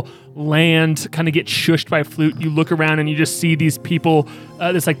you all land, kind of get shushed by Flute, you look around and you just see these people,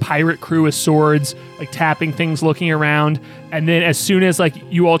 this like pirate crew with swords, like tapping things, looking around. And then as soon as like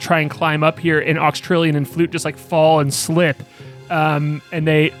you all try and climb up here, and Oxtrillion and Flute just like fall and slip, and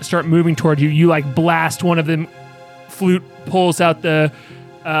they start moving toward you, you like blast one of them. Flute pulls out the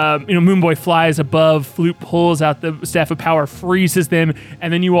Moonboy flies above, Flute pulls out the Staff of Power, freezes them,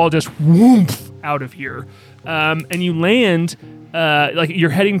 and then you all just whoomph out of here. And you land, like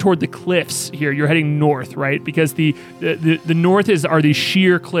you're heading toward the cliffs here. You're heading north, right? Because the north are these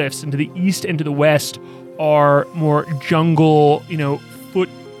sheer cliffs, and to the east and to the west are more jungle, foot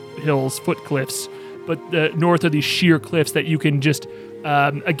cliffs. But the north are these sheer cliffs that you can just,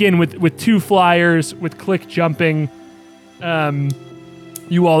 again, with two flyers, with click jumping,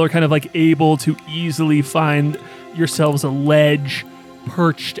 you all are kind of like able to easily find yourselves a ledge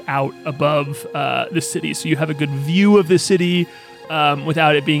perched out above the city. So you have a good view of the city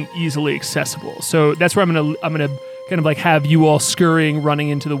without it being easily accessible. So that's where I'm gonna kind of like have you all scurrying, running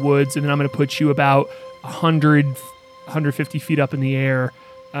into the woods, and then I'm gonna put you about 150 feet up in the air,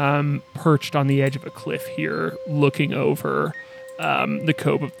 perched on the edge of a cliff here, looking over the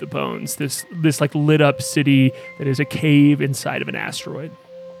Cove of the Bones, this like lit up city that is a cave inside of an asteroid.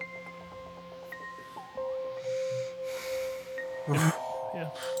 Yeah.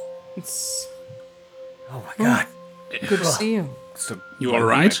 It's Oh my god. good to see you. So You all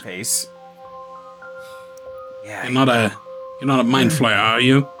right? Pace. Yeah. You're not a mind flayer, are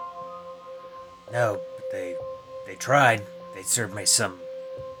you? No, but they tried. They served me some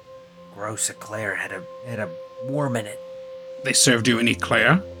gross eclair. Had a worm in it. They served you an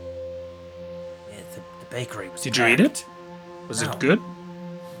eclair. Yeah, the bakery was. Did you eat it? Was No. it good?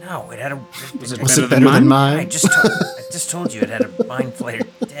 No, it had a. Was it Was better it better than mine? I mine? just told you it had a mind flayer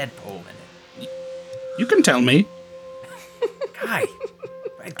tadpole in it. You can tell me. Guy,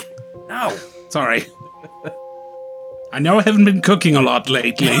 no. Sorry. I know I haven't been cooking a lot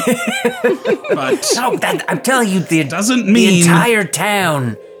lately, but No, I'm telling you, the doesn't the mean entire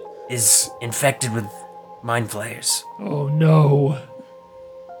town is infected with mind flayers. Oh no.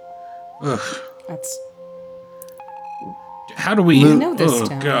 That's how do we? know this oh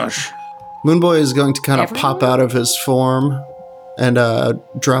town. gosh. Moonboy is going to kind of pop Everyone? out of his form and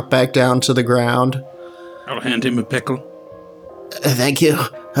drop back down to the ground. I'll hand him a pickle. Thank you.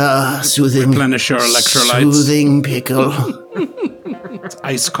 Soothing. Replenish your electrolytes. Soothing pickle. It's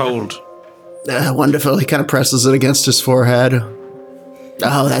ice cold. Wonderful. He kind of presses it against his forehead.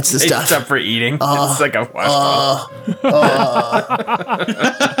 Oh, that's the It's stuff. up for eating. It's like a washcloth.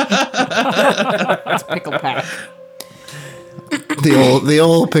 It's pickle pack. The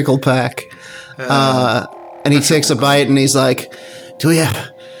old pickle pack. And he takes a bite and he's like, Do we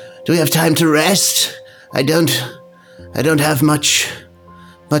have time to rest? I don't have much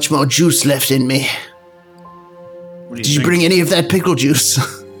more juice left in me. What do Did you think? bring any of that pickle juice?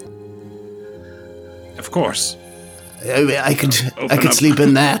 Of course. I could Open up. sleep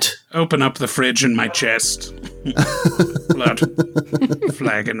in that. Open up the fridge in my chest. Pull out a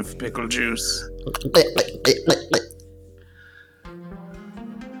flagon of pickle juice.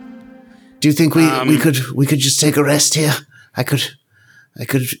 Do you think we could just take a rest here?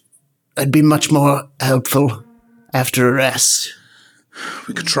 I'd be much more helpful after a rest.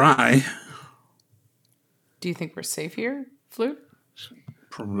 We could try. Do you think we're safe here, Flute?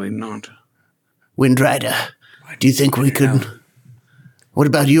 Probably not. Windrider, do you think we could? What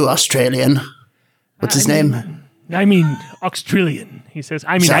about you, Australian? What's his name? I mean, Oxtrillion, he says.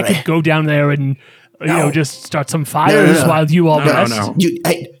 I mean, I Sorry. could go down there and just start some fires while you all rest. No.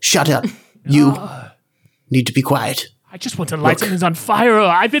 Hey, shut up. You need to be quiet. I just want to light something on fire.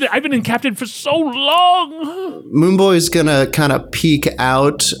 I've been in captain for so long. Moonboy's gonna kind of peek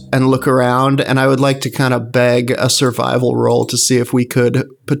out and look around, and I would like to kind of beg a survival roll to see if we could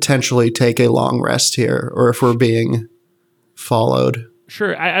potentially take a long rest here, or if we're being followed.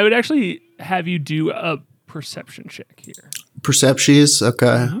 Sure, I would actually have you do a perception check here. Perceptions,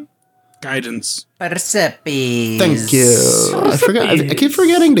 okay. Guidance. Percepis. Thank you. I keep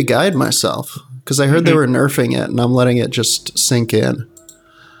forgetting to guide myself because I heard they were nerfing it, and I'm letting it just sink in.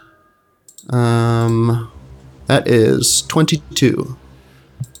 That is 22.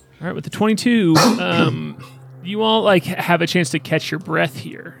 All right, with the 22, you all have a chance to catch your breath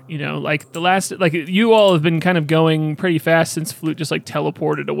here. You all have been kind of going pretty fast since Flute just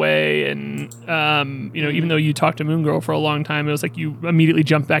teleported away, and even though you talked to Moon Girl for a long time, it was you immediately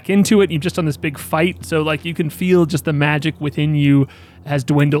jumped back into it. You've just done this big fight, so you can feel just the magic within you has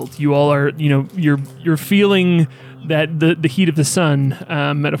dwindled. You all are, you're feeling that the heat of the sun,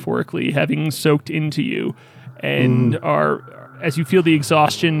 metaphorically, having soaked into you, and as you feel the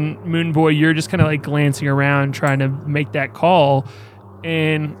exhaustion, Moon Boy, you're just kind of glancing around trying to make that call,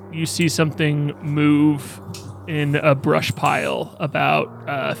 and you see something move in a brush pile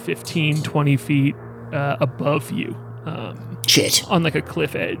about 15, 20 feet above you. Shit. On a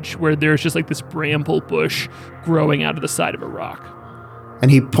cliff edge where there's just this bramble bush growing out of the side of a rock. And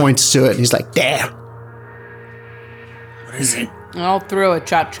he points to it, and he's like, there. What is it? I'll throw a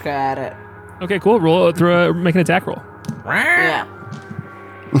tchotchke at it. Okay, cool. Make an attack roll. Yeah.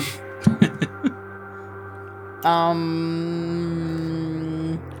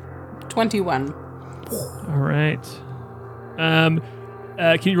 21. All right. Can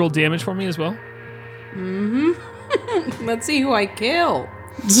you roll damage for me as well? Let's see who I kill.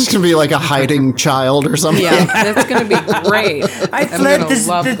 This is going to be a hiding child or something. Yeah, that's going to be great. I fled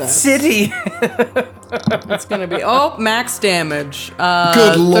the city. It's going to be, max damage.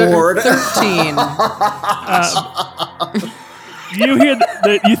 Good Lord. 13. You hear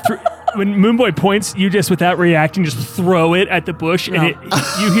when Moonboy points, you just, without reacting, just throw it at the bush, and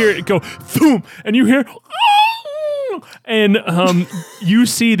you hear it go, thoom, and you hear, and you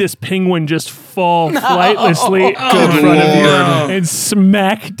see this penguin just fall flightlessly in front of you and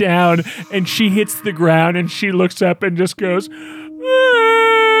smack down, and she hits the ground, and she looks up and just goes,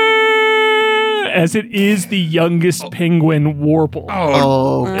 as it is the youngest penguin, Warble.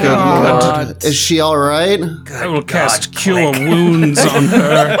 Oh, good Lord. Is she all right? I will cast Cure Wounds on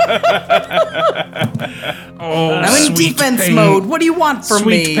her. I'm in defense mode. What do you want from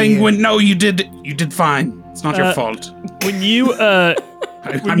me? Sweet penguin. No, you did fine. It's not your fault. When you I'm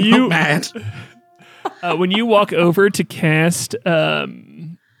not mad. when you walk over to cast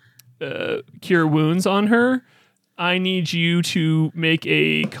Cure Wounds on her, I need you to make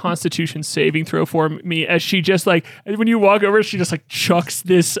a Constitution saving throw for me, as she just when you walk over, she just chucks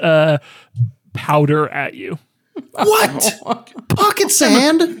this powder at you. What? Pocket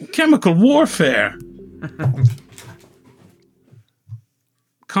sand? Chemical warfare.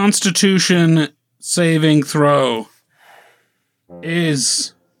 Constitution saving throw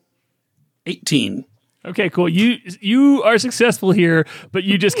is 18. Okay, cool. You are successful here, but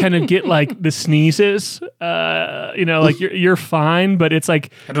you just kind of get the sneezes. You're fine, but it's I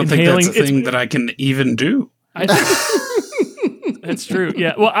don't think that's a thing that I can even do. That's true.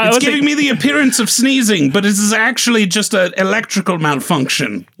 Yeah. Well, it's giving me the appearance of sneezing, but it is actually just an electrical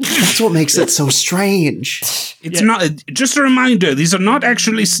malfunction. That's what makes it so strange. It's not. Just a reminder: these are not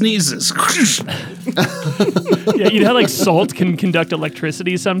actually sneezes. Yeah, you know how salt can conduct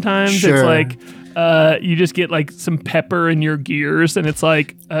electricity sometimes. Sure. It's you just get some pepper in your gears, and it's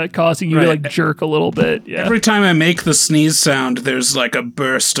causing you to jerk a little bit. Yeah. Every time I make the sneeze sound, there's a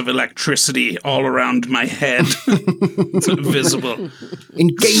burst of electricity all around my head. It's visible.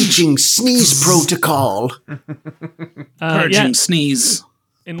 Engaging sneeze protocol. Purging sneeze.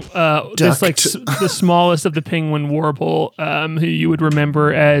 And this the smallest of the penguin Warble, who you would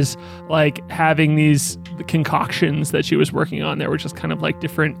remember as having these concoctions that she was working on. There were just kind of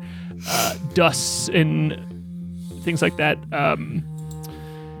different dusts and things like that.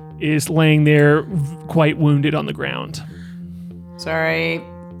 Is laying there quite wounded on the ground. Sorry.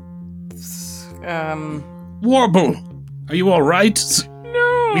 Warble, are you all right?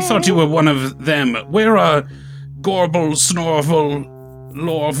 No. We thought you were one of them. Where are Gorble, Snorvel,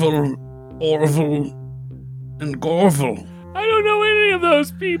 Lorvel, Orvel, and Gorvel? I don't know any of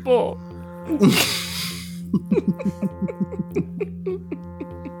those people.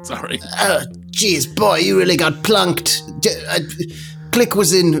 Sorry. Jeez, boy, you really got plunked. Click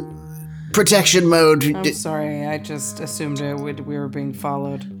was in protection mode. I'm sorry. I just assumed we were being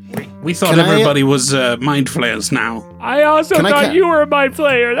followed. We thought Can I- everybody was mind flayers now. I also Can I thought ca- you were a mind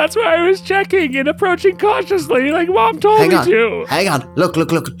flayer. That's why I was checking and approaching cautiously, like Mom told Hang me on. to. Hang on. Look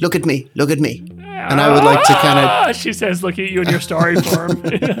at me. Look at me. And I would like to kind of... She says, looking at you in your story form.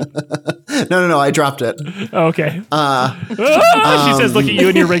 No, I dropped it. Okay. She says, looking at you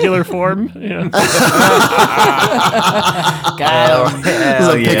in your regular form. Yeah. There's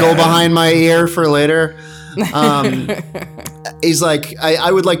a pickle behind my ear for later. He's like,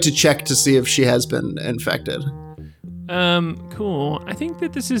 I would like to check to see if she has been infected. Cool. I think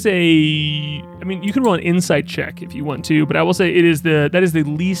that this is I mean, you can roll an insight check if you want to, but I will say that is the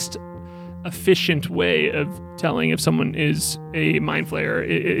least efficient way of telling if someone is a mind flayer.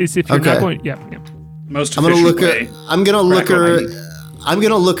 Is if you're not going. Yeah. Most I'm gonna efficient look way. I'm gonna look her. Crackle, I'm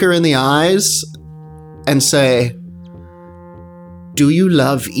gonna look her in the eyes and say, "Do you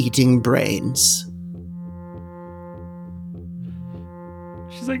love eating brains?"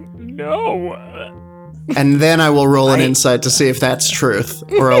 She's like, no. And then I will roll an insight to see if that's truth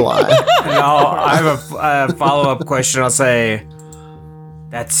or a lie. No, I have a follow-up question. I'll say,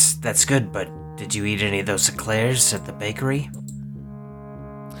 That's good, but did you eat any of those eclairs at the bakery?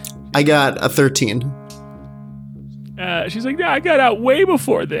 I got a 13. She's like, yeah, I got out way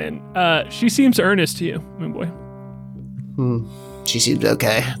before then. She seems earnest to you, moon boy. She seemed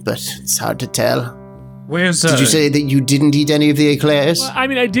okay, but it's hard to tell. Where's Did you say that you didn't eat any of the eclairs? Well, I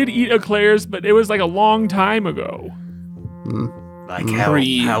mean, I did eat eclairs, but it was like a long time ago. Like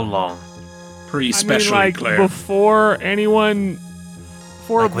Pre- how long? pre-special I mean, like Claire? before anyone,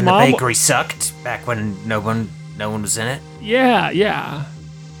 before Like when the Mom. bakery sucked, back when no one was in it? Yeah.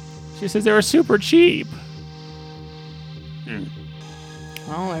 She says they were super cheap.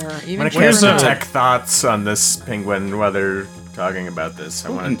 Well, they're I'm even gonna cheaper cast now. detect thoughts on this penguin while they're talking about this. I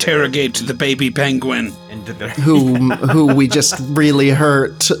want to Interrogate the baby penguin. into their. who we just really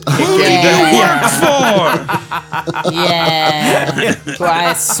hurt. Yeah. Who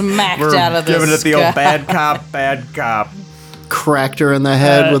I smacked We're out of the giving it the old sky. bad cop. Cracked her in the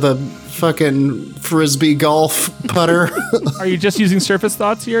head with a fucking frisbee golf putter. Are you just using surface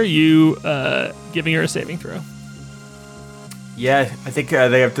thoughts here? Are you giving her a saving throw? Yeah, I think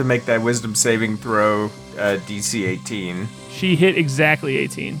they have to make that wisdom saving throw DC 18. She hit exactly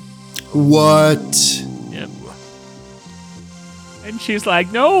 18. What? Yep. And she's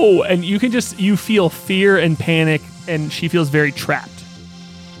like, no. And you feel fear and panic, and she feels very trapped.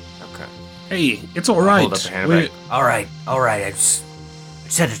 Okay. Hey, it's all right. Hold up a hand. We're- All right. I just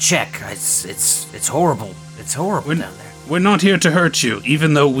had to check. It's horrible. It's horrible When- down there. We're not here to hurt you,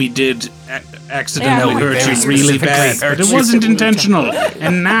 even though we did accidentally Yeah, we hurt very you really specifically bad. hurt But it you. wasn't intentional.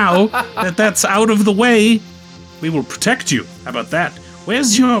 And now that that's out of the way, we will protect you. How about that?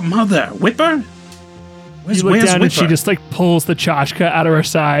 Where's your mother? Whipper? You look down and she just like pulls the tchotchke out of her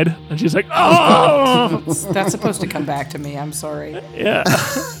side, and she's like, oh! That's supposed to come back to me. I'm sorry. Yeah.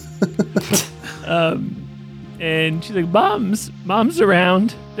 And she's like, Mom's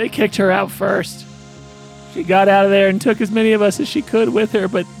around. They kicked her out first. She got out of there and took as many of us as she could with her,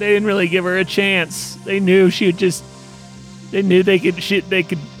 but they didn't really give her a chance. They knew she could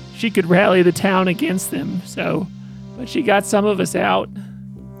rally the town against them. So, but she got some of us out.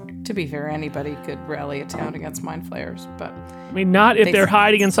 To be fair, anybody could rally a town against mind flayers, but I mean, not if they're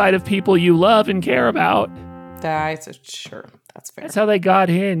hiding inside of people you love and care about. sure, that's fair. That's how they got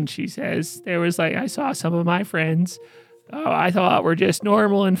in, she says. There was like, I saw some of my friends. Oh, I thought we're just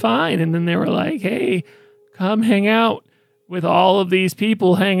normal and fine. And then they were like, hey, come hang out with all of these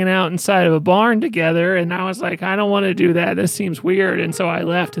people hanging out inside of a barn together. And I was like, I don't want to do that. This seems weird. And so I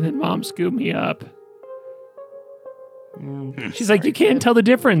left, and then Mom scooped me up. She's like, you can't tell the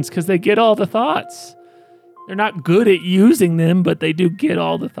difference because they get all the thoughts. They're not good at using them, but they do get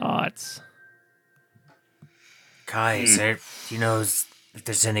all the thoughts. Kai, is there? Do you know if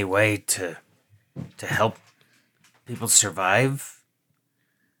there's any way to help people survive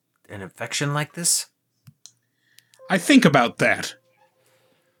an infection like this? I think about that.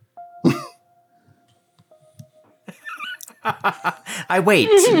 I wait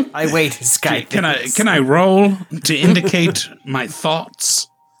as Kai thinks. Can I roll to indicate my thoughts?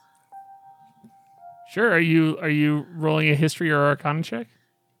 Sure. Are you rolling a history or arcana check?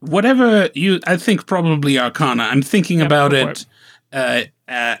 Whatever I think probably Arcana. I'm thinking about go it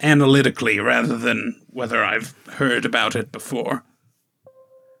analytically rather than whether I've heard about it before.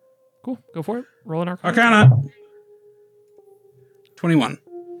 Cool. Go for it. Roll an arcana. Arcana. 21.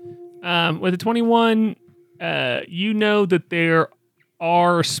 With a 21, you know that there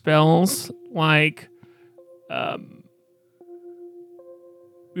are spells like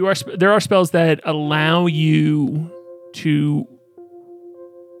there are spells that allow you to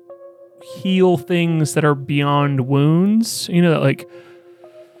heal things that are beyond wounds. You know, that like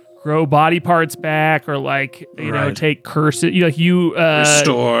grow body parts back, or like you know, take curses.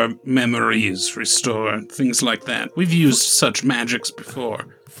 Restore memories, restore things like that. We've used such magics before.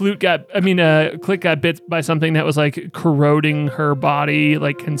 Click got bit by something that was like corroding her body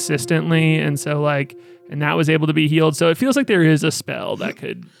like consistently, and so like, and that was able to be healed. So it feels like there is a spell that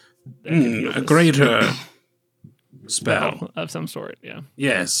could heal a greater spell of some sort. Yeah.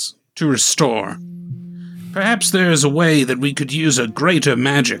 Yes, to restore. Perhaps there is a way that we could use a greater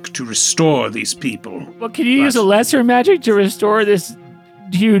magic to restore these people. Well, can you use a lesser magic to restore this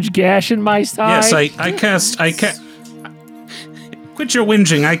huge gash in my side? Yes, I cast. Quit your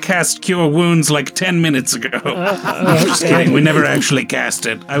whinging. I cast Cure Wounds like 10 minutes ago. Just kidding. We never actually cast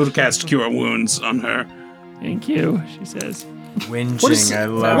it. I would cast Cure Wounds on her. Thank you, she says. Whinging, I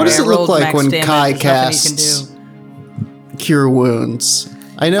love What does it look like when damage, Kai there's nothing he can casts do. Cure Wounds?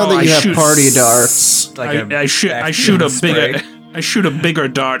 I know that you have party darts. Like I shoot a bigger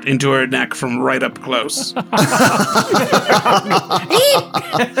dart into her neck from right up close. You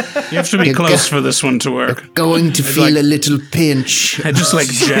have to be close for this one to work. Going to feel a little pinch. I just like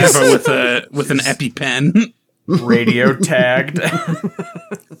jab her with an EpiPen. radio tagged.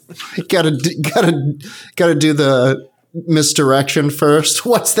 Gotta do the misdirection first.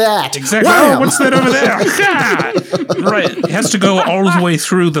 What's that? Exactly. Wham! Oh, what's that over there? Right. It has to go all the way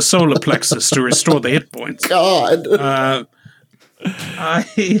through the solar plexus to restore the hit points. God.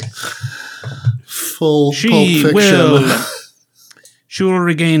 Full She Pulp Fiction. She will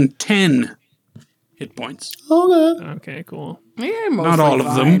regain 10 hit points. Okay. Okay, cool. Yeah, Not all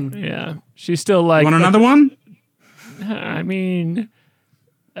of them. Yeah, she's still like. Want another one? I mean,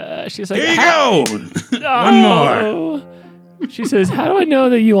 she's like. Here you go. One more. She says, "How do I know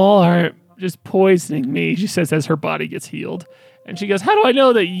that you all aren't just poisoning me?" She says as her body gets healed, and she goes, "How do I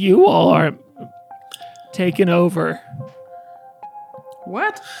know that you all aren't taking over?"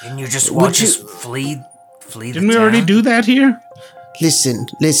 What? Can you just watch us flee the Didn't we already town? do that here?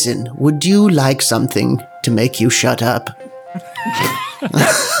 Listen. Would you like something to make you shut up?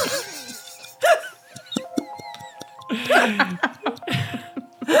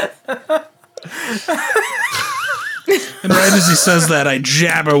 And right as he says that, I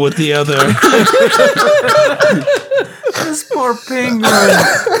jab her with the other. This poor penguin.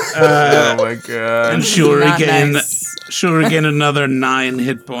 Oh my god. And she'll Not regain nice. she'll regain another 9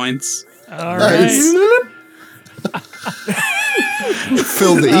 hit points. All right.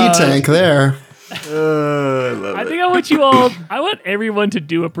 Filled the E-tank there. I think I want everyone to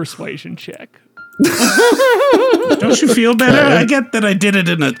do a persuasion check. Don't you feel better? I get that I did it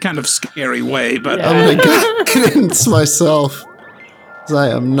in a kind of scary way, but I'm gonna convince myself. 'Cause I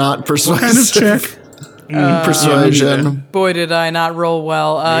am not persuasive. kind of check? Persuasion. Boy, did I not roll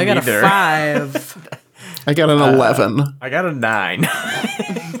well. I got neither. a 5. I got an 11. I got a 9.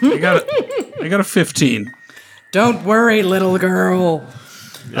 I got a 15. Don't worry, little girl.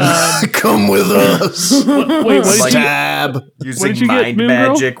 Come with us. Wait, what did you? Stab. Using did you get, mind Moon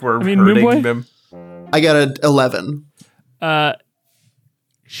Girl? magic, we're I mean, Moon Boy? hurting them. I got an 11.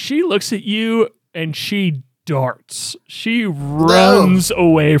 She looks at you and she darts. She runs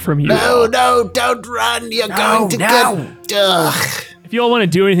away from you. No, don't run. You're going to get... Ugh. If you all want to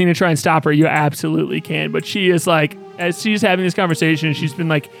do anything to try and stop her, you absolutely can. But she is like, as she's having this conversation, she's been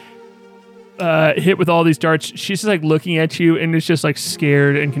like hit with all these darts. She's just like looking at you and is just like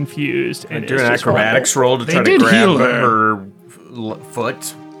scared and confused. And Do it's an just acrobatics roll to They try to did grab heal her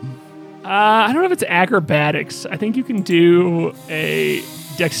foot. I don't know if it's acrobatics. I think you can do a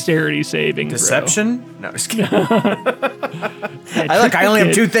dexterity saving throw. Deception? No, just kidding. Yeah, I only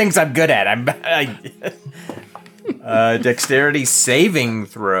have trick 2 things I'm good at. Dexterity saving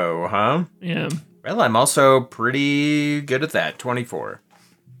throw, huh? Yeah. Well, I'm also pretty good at that. 24.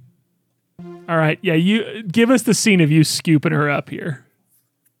 All right. Yeah. You give us the scene of you scooping her up here.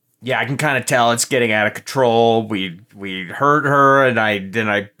 Yeah, I can kind of tell it's getting out of control. We hurt her, and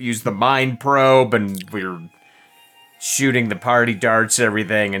I used the mind probe, and we were shooting the party darts and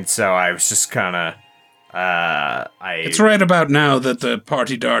everything, and so I was just kind of It's right about now that the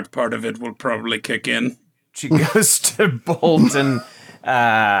party dart part of it will probably kick in. She goes to bolt, and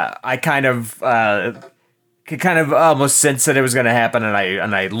I could kind of almost sense that it was going to happen, and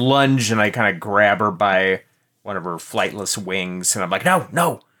I lunge and I kind of grab her by one of her flightless wings, and I'm like,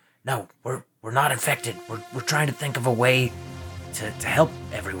 no, we're not infected. We're trying to think of a way to help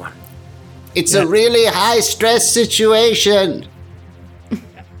everyone. It's a really high-stress situation.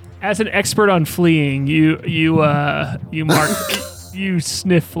 As an expert on fleeing, you mark you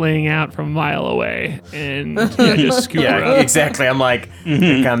sniff fleeing out from a mile away and just scoop her up. Exactly. I'm like,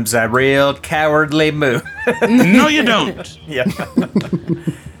 here comes a real cowardly move. No, you don't. Yeah.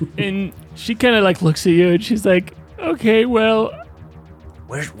 And she kind of like looks at you and she's like, okay, well,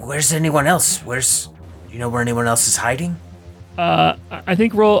 Where's anyone else? Do you know where anyone else is hiding? I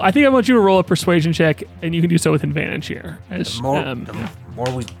think I want you to roll a persuasion check, and you can do so with advantage here. As, The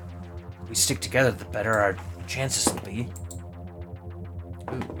more we stick together, the better our chances will be.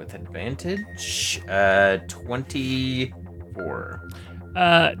 Ooh, with advantage, 24.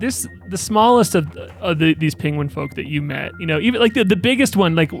 the smallest of these penguin folk that you met, even like the biggest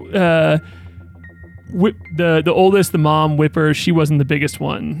one, like the oldest, the mom Whipper, she wasn't the biggest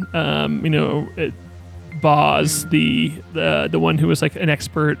one. Boz, the one who was like an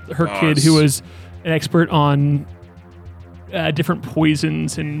expert, her kid who was an expert on different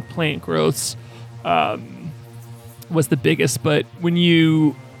poisons and plant growths, was the biggest. But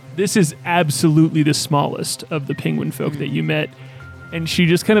this is absolutely the smallest of the penguin folk that you met. And she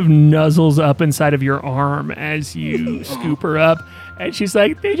just kind of nuzzles up inside of your arm as you scoop her up. And she's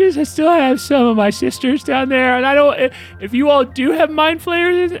like, I still have some of my sisters down there. And if you all do have mind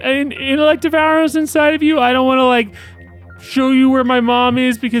flayers and intellective arrows inside of you, I don't want to like show you where my mom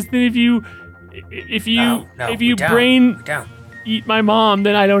is, because then if you eat my mom,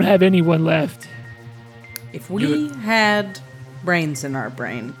 then I don't have anyone left. If we had brains in our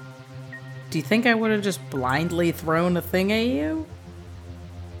brain, do you think I would have just blindly thrown a thing at you?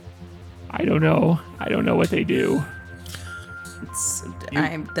 I don't know. I don't know what they do.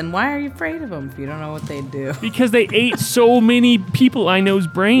 Then why are you afraid of them if you don't know what they do? Because they ate so many people I know's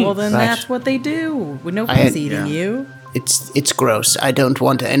brains. Well, then that's what they do. Nobody's eating you. It's gross. I don't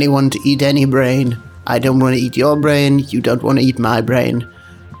want anyone to eat any brain. I don't want to eat your brain. You don't want to eat my brain.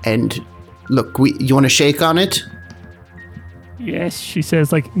 And look, you want to shake on it? Yes, she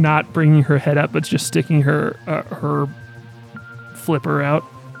says, like not bringing her head up, but just sticking her flipper out.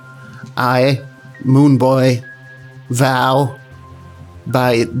 I, Moon Boy, vow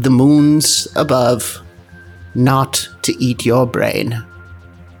by the moons above not to eat your brain.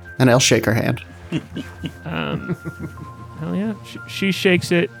 And I'll shake her hand. Hell yeah. She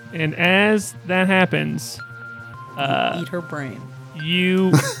shakes it, and as that happens, Eat her brain.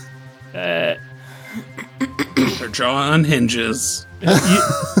 You... Her jaw unhinges.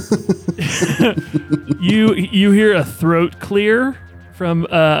 You hear a throat clear from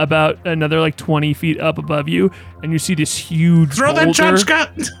about another like 20 feet up above you, and you see this huge Throw boulder. that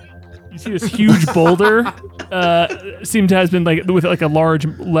Chachka! You see this huge boulder, seemed to have been like with like a large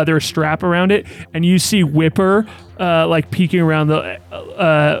leather strap around it, and you see Whipper like peeking around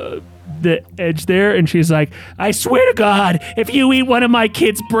the edge there, and she's like, I swear to God, if you eat one of my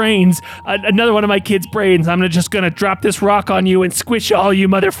kids' brains, another one of my kids' brains, I'm just gonna drop this rock on you and squish all you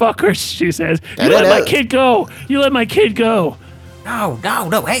motherfuckers, she says. You let my kid go! You let my kid go! No.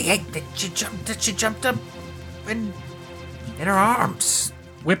 Hey, she jumped up in her arms.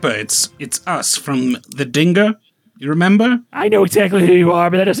 Whipper, it's us from the Dinger. You remember? I know exactly who you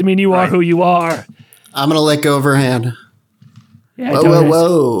are, but that doesn't mean you are who you are. I'm going to let go of her hand. Yeah,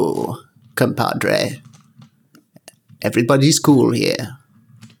 Whoa, compadre. Everybody's cool here.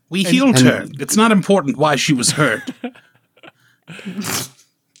 We healed her. It's not important why she was hurt. The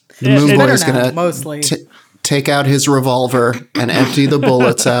Moon Boy is now, going mostly. to take out his revolver and empty the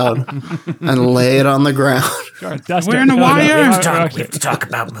bullets out and lay it on the ground. We're in a wire. We have to talk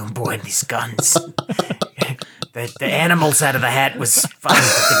about Moon Boy and these guns. The animals out of the hat was fun,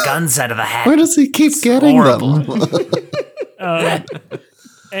 but the guns out of the hat. Where does he keep getting horrible. them?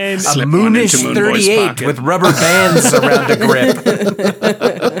 And A Slip one Moonish into Moon Boy's 38 pocket. with rubber bands around the grip.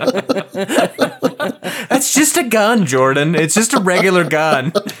 That's just a gun, Jordan. It's just a regular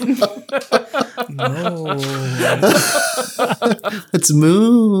gun. It's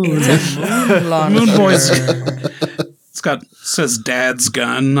Moon. Moon Boy's. Says Dad's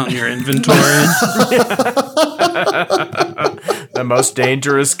gun on your inventory. The most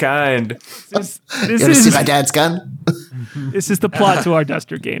dangerous kind. this You want to see my dad's gun? This is the plot to our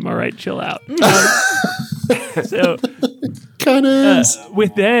Duster game. All right, chill out. So, Kind of is.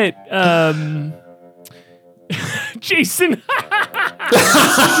 with that, Jason,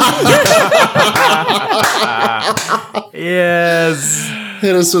 Yes.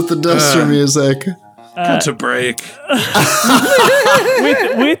 Hit us with the duster music. Cut to break.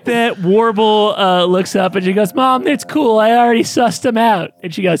 with that, Warble looks up and she goes, Mom, it's cool. I already sussed him out.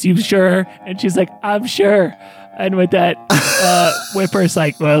 And she goes, You sure? And she's like, I'm sure. And with that, Whipper's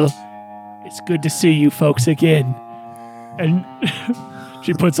like, Well, it's good to see you folks again. And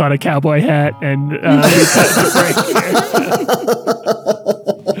She puts on a cowboy hat and we cut to break here.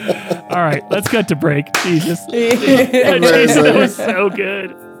 All right, let's cut to break. Jesus. That was so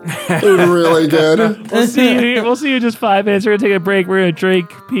good. Really good. We'll see you in just 5 minutes. We're going to take a break. We're going to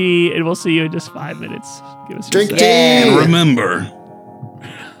drink, pee, and we'll see you in just 5 minutes. Give us Drink your tea. And remember,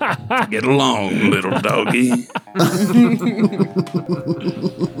 get along, little doggy.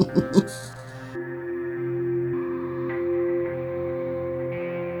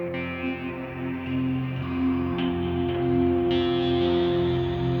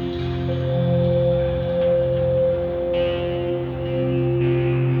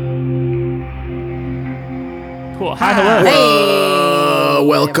 Cool. Hi, hello. Hey,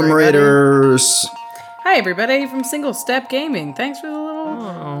 Welcome, everybody. Raiders. Hi, everybody from Single Step Gaming. Thanks for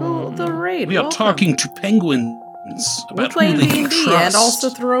the raid. We are Welcome. talking to penguins We're about playing who they can D&D trust. and also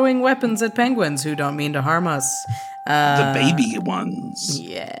throwing weapons at penguins who don't mean to harm us. The baby ones.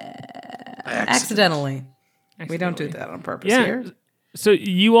 Yeah. Accident. Accidentally. We don't do that on purpose Yeah. here. So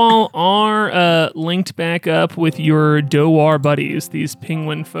you all are linked back up with your Dowar buddies, these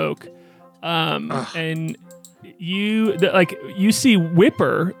penguin folk, and you see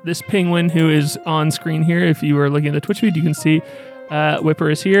Whipper, this penguin who is on screen here. If you are looking at the Twitch feed, you can see Whipper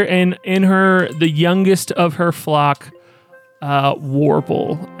is here, and in the youngest of her flock,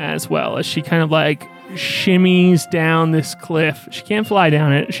 Warble as well, as she kind of like shimmies down this cliff. She can't fly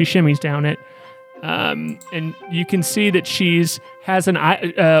down it. She shimmies down it. And you can see that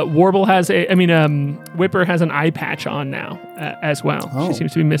Warble has Whipper has an eye patch on now as well. Oh. She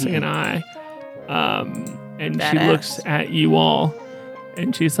seems to be missing an eye. And she Badass. looks at you all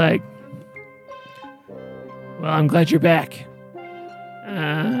and she's like, well, I'm glad you're back.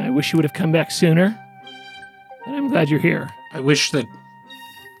 I wish you would have come back sooner, but I'm glad you're here. I wish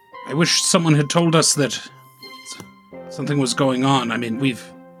someone had told us that something was going on. I mean, we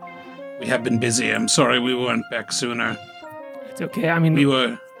have been busy. I'm sorry we weren't back sooner. It's okay. I mean, We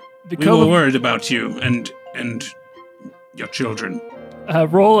were worried about you and your children.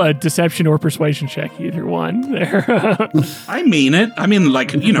 roll a deception or persuasion check, either one there. I mean it. I mean,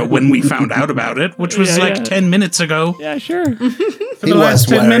 like, when we found out about it, which was Yeah, like yeah. 10 minutes ago. Yeah, sure. For He the last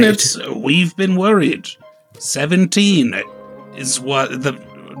was 10 worried. minutes, we've been worried. 17 is what the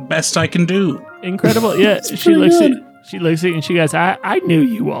best I can do. Incredible. Yeah, she looks at you and she goes, I knew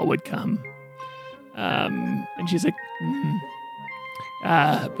you all would come. And she's like,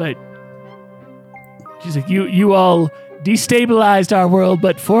 but she's like, you all destabilized our world,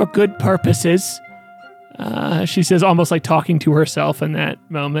 but for good purposes. She says, almost like talking to herself in that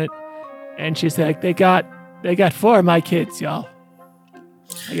moment. And she's like, they got 4 of my kids, y'all.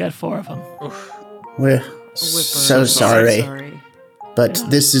 I got 4 of them. We're so sorry, but Yeah.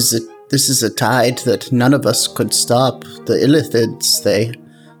 this is a tide that none of us could stop. The Illithids,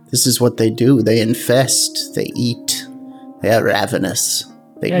 this is what they do. They infest, they eat, they are ravenous.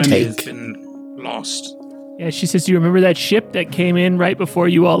 They Yeah, Many have take. been lost. Yeah, she says, do you remember that ship that came in right before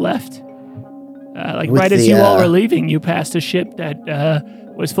you all left? With right as the, you all were leaving, you passed a ship that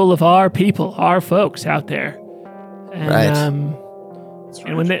was full of our people, our folks out there. And, Right.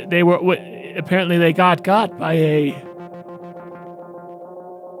 And when they were, apparently they got by a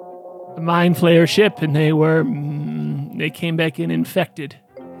mind flayer ship, and they came back in infected.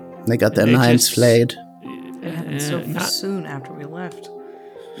 They got their They minds just- flayed. So not- soon after we left.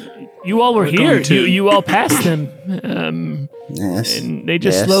 You all were We're here. going to- You all passed them, Yes. and they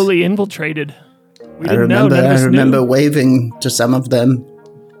just Yes. slowly infiltrated. We I didn't know. remember. None of I us remember knew. waving to some of them.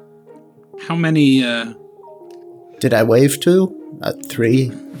 How many, Did I wave to?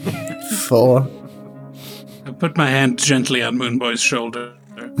 3, 4. I put my hand gently on Moonboy's shoulder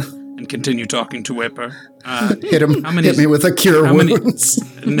and continue talking to Whipper. Hit him. How many- Hit me with a cure how many- wounds.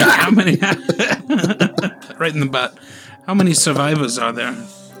 No, how many? Right in the butt. How many survivors are there?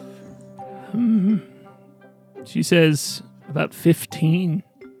 She says about 15.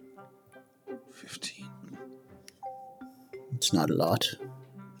 15. It's not a lot.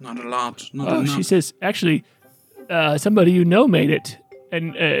 Not a lot. Not Oh, enough. she says, actually, somebody you know made it.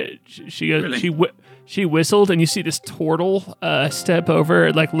 And she goes, Really? she whistled, and you see this turtle step over,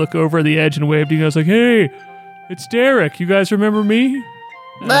 and like look over the edge and wave to you guys, like, "Hey, it's Derek. You guys remember me?"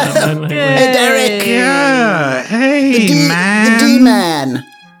 And, like, Hey, Derek! Yeah. Hey, The D-Man!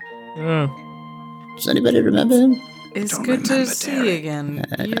 oh. Does anybody remember him? It's don't good to remember see Derek. you again.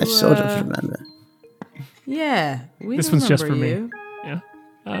 I sort of remember. Yeah, we This one's just remember for me. you.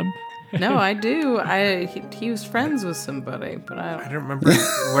 Yeah. No, I do. He was friends with somebody, but I I don't remember.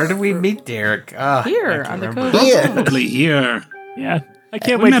 Where did we meet Derek? Ah, here I on the can't remember. coast. Here. Probably here. Yeah. I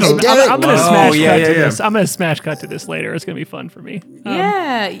can't We wait. met To, a- I'm gonna Whoa, smash yeah, cut yeah, to yeah. this. I'm gonna smash cut to this later. It's gonna be fun for me.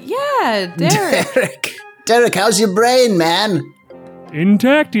 Yeah, Derek. Derek, how's your brain, man?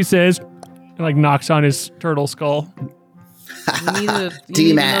 Intact, he says. And like knocks on his turtle skull. You need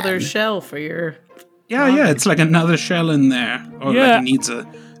D-man. another shell for your. Yeah, it's like another shell in there. Or Yeah. like he needs a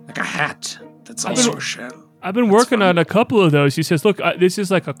hat that's also a shell. I've been working on a couple of those. He says, "Look, this is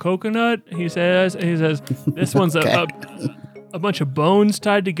like a coconut." He says, "This one's Okay. a bunch of bones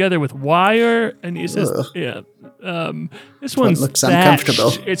tied together with wire." And he says, Ugh. "Yeah, this one's looks thatched.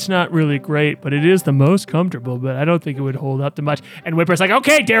 uncomfortable. It's not really great, but it is the most comfortable. But I don't think it would hold up to much." And Whipper's like,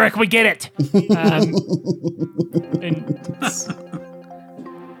 "Okay, Derek, we get it." And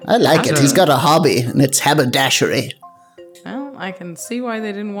I like it. He's got a hobby, and it's haberdashery. Well, I can see why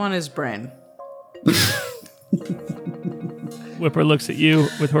they didn't want his brain. Whipper looks at you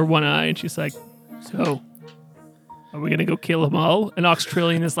with her one eye, and she's like, "So, are we gonna go kill them all?" And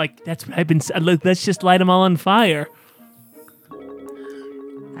Oxtrillion is like, "That's what I've been. Look, let's just light them all on fire."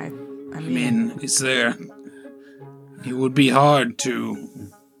 I I mean, mean, is there... It would be hard to...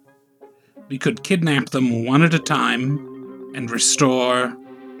 We could kidnap them one at a time and restore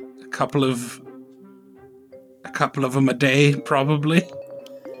a couple of them a day, probably.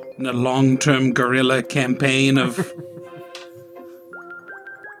 In a long-term guerrilla campaign of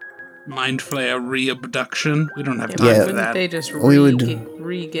mind flayer re-abduction. We don't have time Yeah. for wouldn't that. they just We would-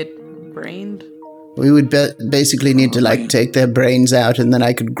 get brained? We would basically need to like take their brains out, and then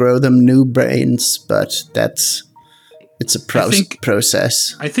I could grow them new brains. But it's a think-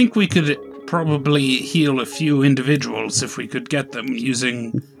 process. I think we could probably heal a few individuals if we could get them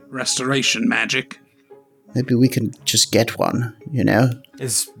using restoration magic. Maybe we can just get one. You know.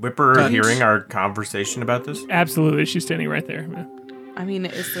 Is Whipper But- hearing our conversation about this? Absolutely, she's standing right there. Yeah. I mean,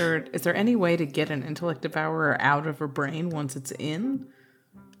 is there any way to get an intellect devourer out of her brain once it's in?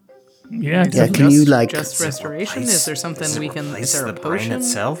 Yeah, Yeah. Can you like? Just restoration? Place- Is there something does it we can? Is replace there a the brain potion?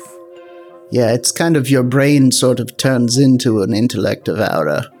 itself? Yeah, it's kind of your brain sort of turns into an intellect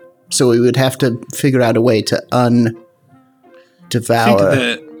devourer. So we would have to figure out a way to I think, devour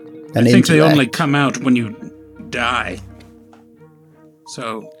I think they only come out when you die.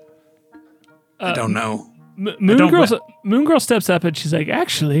 So, I don't know. Moon don't Girl. bet- Moon Girl steps up and she's like,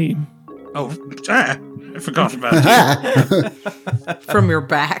 "Actually, Oh, I forgot about it. From your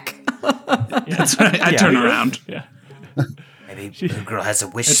back. That's right. I turn around. yeah." Maybe Moon Girl has a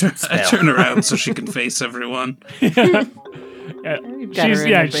wish I spell. turn around so she can face everyone. Yeah, got she's her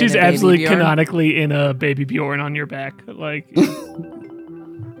in a she's Baby absolutely Bjorn. canonically in a baby Bjorn on your back. Like,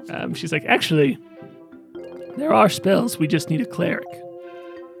 she's like, "Actually, there are spells. We just need a cleric."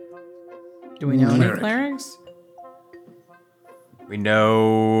 Do we know any Cleric. clerics? We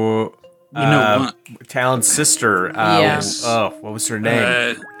know. You know what? Talon's sister. Yes. Oh, what was her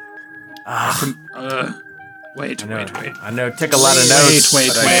name? Wait. I know. Take a lot of notes. Wait.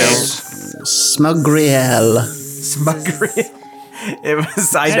 but I don't. Smugriel, Smuggery. It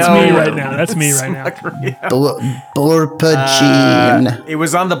was. I That's know. me right now. That's me right now. Borpagine. It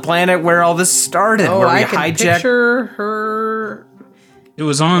was on the planet where all this started, Oh, where we I can hijacked. picture her. It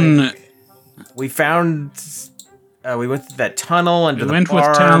was on. We found. We went through that tunnel under We the went bar.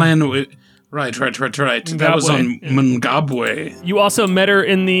 with Talon. Right. That was on Mungabwe. You also met her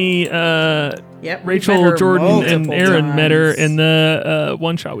in the Yep. Rachel, we've met her Jordan, and multiple Aaron met her times. in the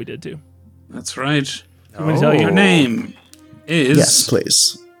one shot we did too. That's right. I'm gonna tell you Her name is. Yes,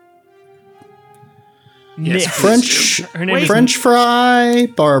 please. Yes, Nick. please French. do. Her name is French fry,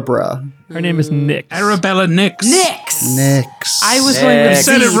 Barbara. Her name is Nix. Arabella Nix. Nix. Nix. I was going I to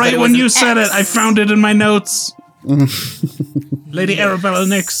said see, it right but when was you an said X. it. I found it in my notes. Lady Arabella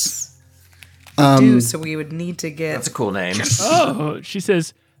Nix. So we would need to get. That's a cool name. Oh, she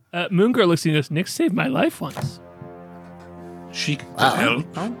says, Moon Girl looks at you and goes, "Nix saved my life once." She could help,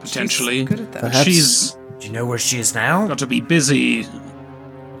 Oh, potentially. she's good at that. Perhaps- She's Do you know where she is now? got to be busy.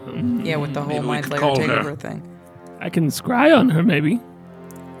 Yeah, with the whole Maybe we mind could flayer call her. takeover thing. I can scry on her, maybe.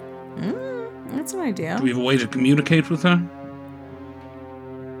 That's an idea. Do we have a way to communicate with her?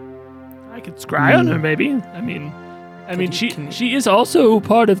 I could scry on her, maybe. I mean, she is also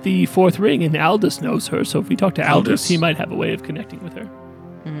part of the Fourth Ring, and Aldous knows her. So if we talk to Aldous, Aldous. he might have a way of connecting with her.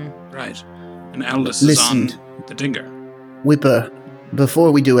 Right. And Aldous Listen. is on the Dinger. Whipper,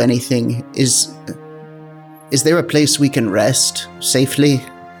 before we do anything, is there a place we can rest safely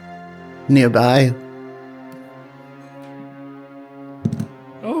nearby?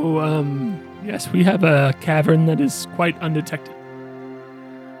 Oh, yes, we have a cavern that is quite undetected.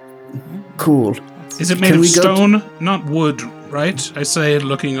 Cool. Is it made Can of we go stone, not wood, right? I say,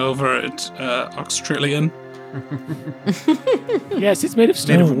 looking over at Oxtrillion. Yes, it's made of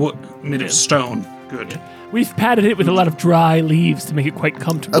Made of stone. wood, made of stone. Good. We've padded it with a lot of dry leaves to make it quite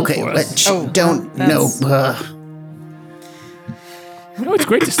comfortable Okay, for but us. don't no. that's- No, it's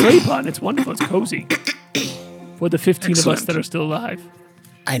great to sleep on. It's wonderful. It's cozy. For the 15 of us Excellent. that are still alive.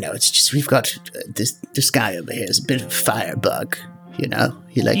 I know, it's just we've got this guy over here is a bit of a firebug, you know?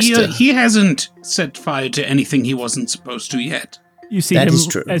 He likes to... He hasn't set fire to anything he wasn't supposed to yet. You see That him is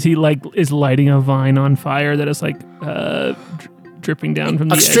true. as he is lighting a vine on fire that is dripping down from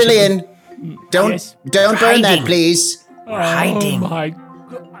the edge of Australian, don't Yes. don't burn that, Hiding. please. We're hiding. Oh my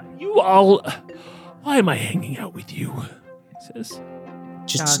God. You all... Why am I hanging out with you? He says.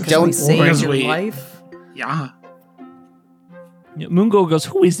 Just 'Cause don't... we saved Because your we- life. Yeah. Yeah, Moongo goes,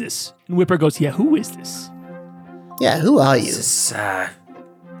 who is this? And Whipper goes, yeah, who is this? Yeah, who are you? This is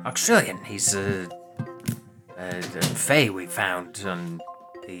Australian. He's a fae we found on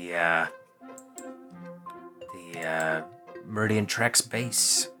the Meridian Trex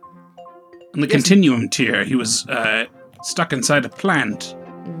base. On the continuum tier, he was stuck inside a plant.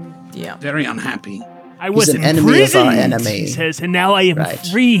 Yeah. Very unhappy. I was an enemy of our imprisoned, enemy. he says, and now I am Right.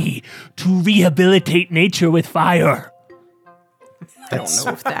 free to rehabilitate nature with fire. I don't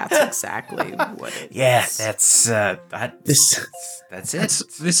know if that's exactly what it Yeah, is. that's This... that's it.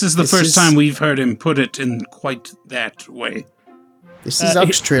 This is the This first is- time we've heard him put it in quite that way. This is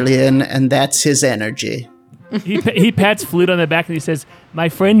Australian, and that's his energy. He pats Flute on the back and he says, my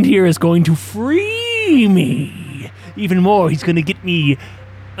friend here is going to free me. Even more, he's going to get me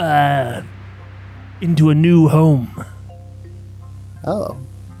into a new home. Oh.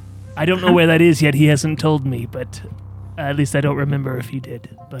 I don't know where that is yet. He hasn't told me, but at least I don't remember if he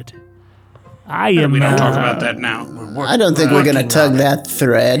did. But I am... We don't talk about that now. I don't think we're gonna tug that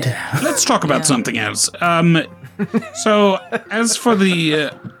thread. Let's talk about something else. So as for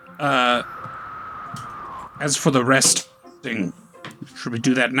the resting, should we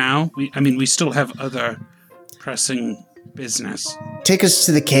do that now? We still have other pressing business. Take us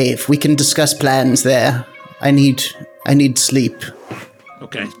to the cave. We can discuss plans there. I need sleep.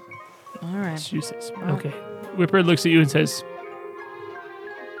 Okay. All right. She says, okay. Whipper looks at you and says,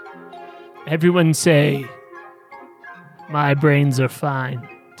 everyone say, my brains are fine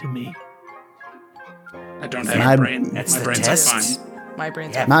to me. I don't have My- a brain. That's My the brains test. are fine. My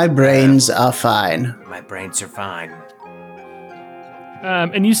brain's Yeah. My brains are fine. My brains are fine.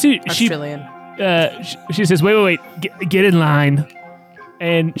 And you see, Australian. she says, wait, get in line.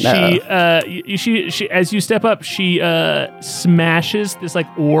 And No. she, as you step up, she smashes this like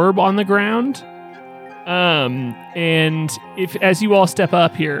orb on the ground. And as you all step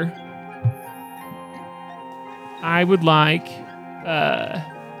up here, I would like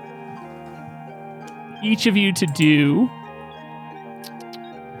each of you to do.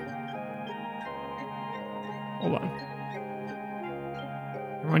 Hold on.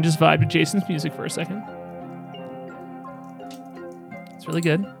 Everyone just vibe to Jason's music for a second. It's really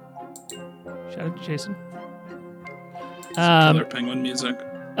good. Shout out to Jason. Killer penguin music.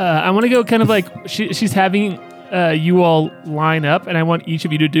 I want to go kind of like she's having you all line up, and I want each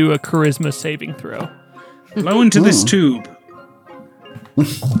of you to do a charisma saving throw. Blow into this tube.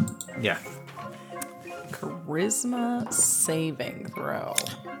 Yeah. Charisma saving throw.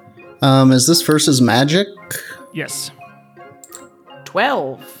 Is this versus magic? Yes.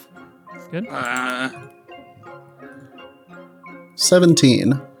 12. Good.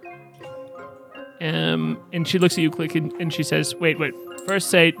 17. And she looks at you, Click, and she says, wait.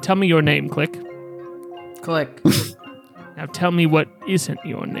 First tell me your name, Click. Click. Now tell me what isn't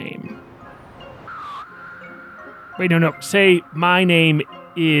your name. Wait, no. Say my name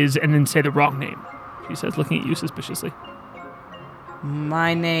is, and then say the wrong name. She says, looking at you suspiciously.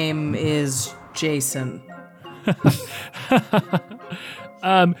 My name is Jason.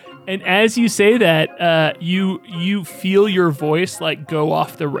 And as you say that, you feel your voice like go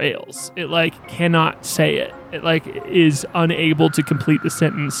off the rails. It like cannot say it. It like is unable to complete the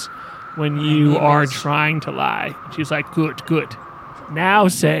sentence when you are trying to lie. She's like, good. Now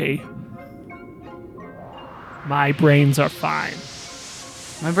say, my brains are fine.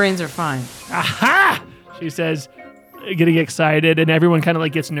 My brains are fine. Aha! She says, getting excited, and everyone kind of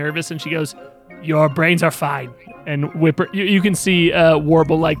like gets nervous, and she goes, your brains are fine. And Whipper, you can see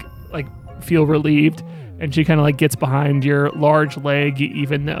Warble like feel relieved, and she kind of like gets behind your large leg,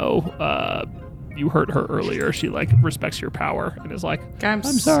 even though you hurt her earlier. She like respects your power and is like, I'm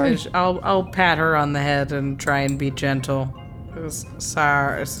sorry. I'll pat her on the head and try and be gentle.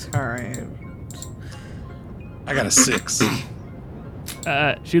 Sorry. I got a 6.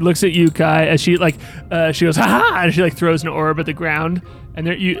 She looks at you, Kai, as she goes, ha ha, and she like throws an orb at the ground, And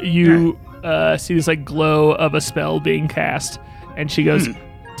there you see this like glow of a spell being cast, and she goes,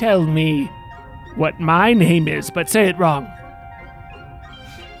 "Tell me what my name is, but say it wrong."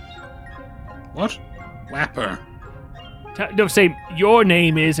 What? Whapper. No, say your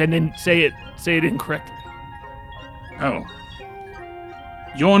name is, and then say it incorrectly. Oh.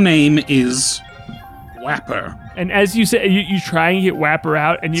 Your name is Whapper. And as you say, you try and get Whapper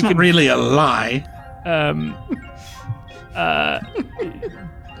out, and It's not really a lie.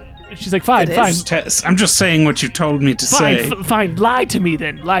 She's like, fine. I'm just saying what you told me to say. Fine, lie to me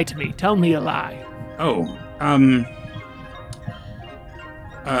then. Lie to me. Tell me a lie. Oh,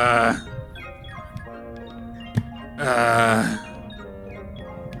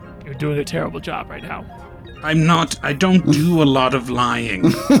 You're doing a terrible job right now. I don't do a lot of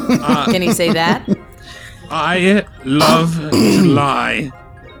lying. Can he say that? I love to lie.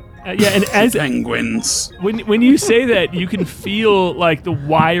 Yeah, and as Penguins. when you say that, you can feel like the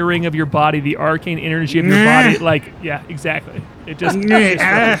wiring of your body, the arcane energy of your body. Like, yeah, exactly. It just.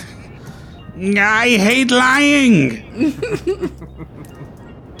 I hate lying.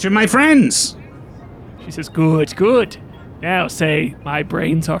 To my friends. She says, "Good. Now say my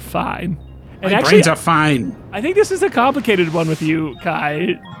brains are fine." And My brains are fine. I think this is a complicated one with you,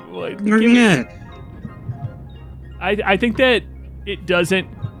 Kai. I think that it doesn't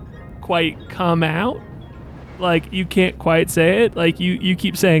quite come out. Like, you can't quite say it. Like, you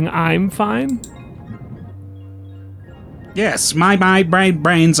keep saying, "I'm fine." Yes, my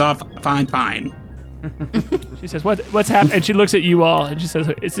brains are fine. She says, "What's happening?" And she looks at you all, and she says,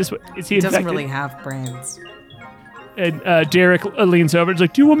 "Is he infected?" Doesn't really have brains. And Derek leans over and is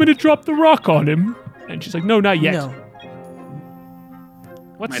like, "Do you want me to drop the rock on him?" And she's like, "No, not yet." No.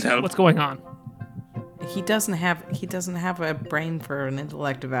 What's going on? He doesn't have a brain for an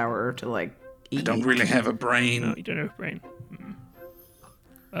intellect devourer to like eat. I don't really have a brain. No, you don't have a brain.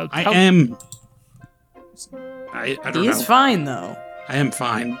 Well, I don't know. He's fine though. I am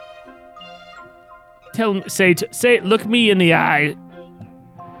fine. Look me in the eye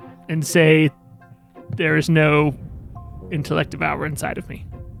and say, there is no intellect devourer inside of me.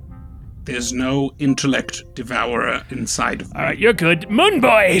 There's no intellect devourer inside of me. All right, you're good. Moon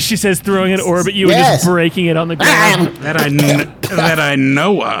Boy, she says, throwing an orb at you and Yes. just breaking it on the ground. That I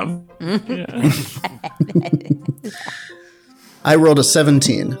know of. Yeah. I rolled a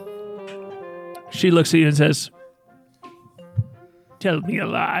 17. She looks at you and says, "Tell me a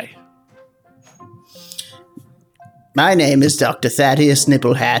lie." My name is Dr. Thaddeus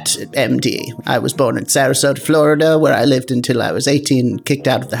Nipplehat, MD. I was born in Sarasota, Florida, where I lived until I was 18 and kicked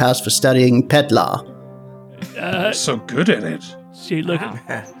out of the house for studying pet law. You're so good at it. She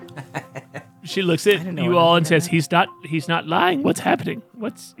looks at you all and says, "He's not lying. What's happening?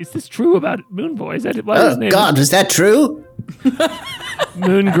 Is this true about Moon Boy? Is that what his Oh, name God, is that true?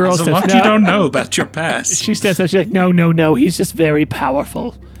 Moon Girl There's says, a lot "No." you don't know about your past. She stands up. She's like, "No. He's just very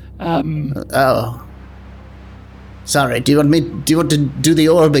powerful." Oh. Sorry, do you want to do the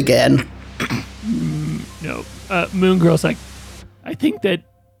orb again? No. Moon Girl's like, "I think that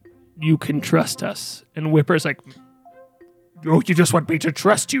you can trust us." And Whipper's like, "Oh, you just want me to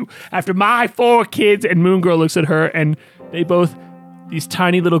trust you after my 4 kids?" And Moon Girl looks at her, and they both, these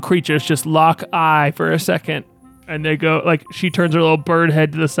tiny little creatures, just lock eye for a second. And they go, like, she turns her little bird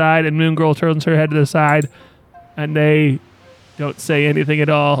head to the side, and Moon Girl turns her head to the side, and they don't say anything at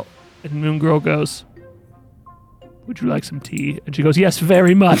all. And Moon Girl goes, "Would you like some tea?" And she goes, "Yes,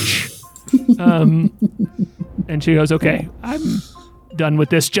 very much." And she goes, "Okay, I'm done with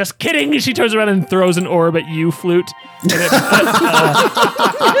this. Just kidding." She turns around and throws an orb at you, Flute. And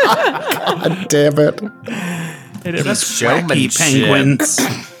God damn it. Wacky penguins.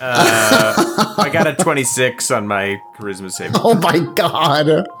 I got a 26 on my charisma save. Oh my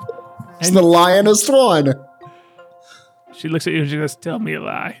God. It's the lionest one. She looks at you and she goes, "Tell me a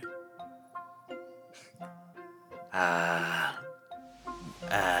lie."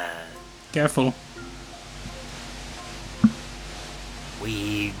 Careful.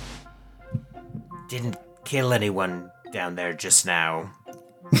 We didn't kill anyone down there just now.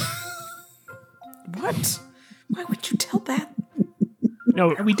 What? Why would you tell that?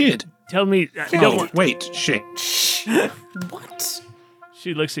 No, We did. tell me. Oh, wait, shit. What?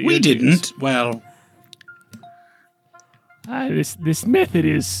 She looks at you. We and she goes, didn't. Well, This method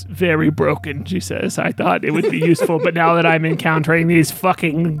is very broken, she says. I thought it would be useful, but now that I'm encountering these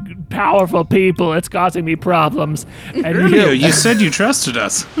fucking powerful people, it's causing me problems. And earlier you said you trusted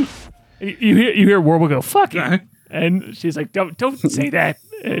us. you hear Warble go, "Fucking." Uh-huh. And she's like, don't say that.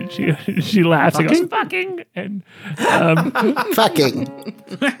 And she laughs and goes, "Fucking." And Fucking.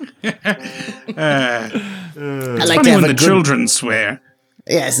 It's I like funny to have when a the good... children swear.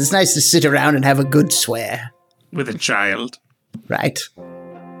 Yes, it's nice to sit around and have a good swear. With a child. Right.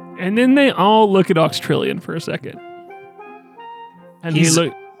 And then they all look at Oxtrillion for a second. And he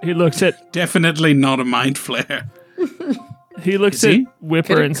looks at Definitely not a mind flare. he looks Is at he?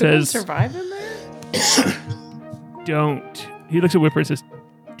 Whipper and Could one says, survive in there? "Don't." He looks at Whipper and says,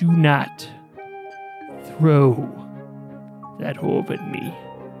 "Do not throw that orb at me."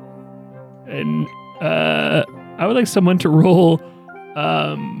 And I would like someone to roll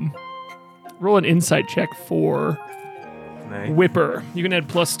an insight check for Whipper. You can add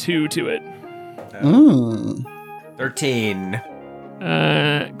 +2 to it. 13.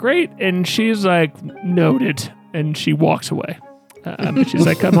 Great. And she's like, noted. And she walks away. She's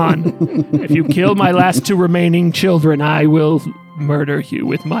like, come on. If you kill my last 2 remaining children, I will murder you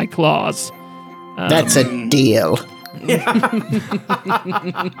with my claws. That's a deal.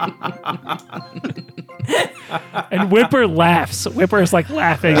 And Whipper laughs. Whipper is like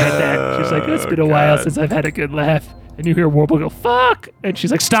laughing at that. She's like, it's been a while since I've had a good laugh. And you hear Warble go, fuck. And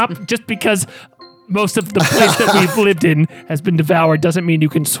she's like, stop. Just because most of the place that we've lived in has been devoured doesn't mean you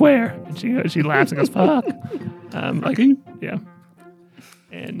can swear. And she laughs and goes, fuck. Yeah.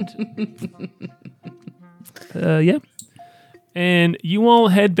 And yeah. And you all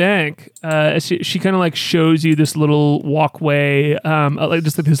head back. She kind of like shows you this little walkway, like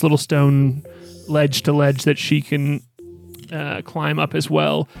just like this little stone ledge to ledge that she can climb up as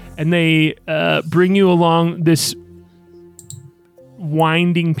well. And they bring you along this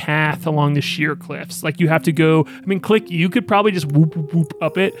winding path along the sheer cliffs. Like you have to go, I mean, Click, you could probably just whoop, whoop, whoop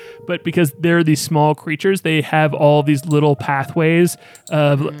up it, but because they're these small creatures, they have all these little pathways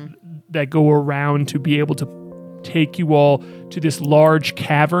that go around to be able to take you all to this large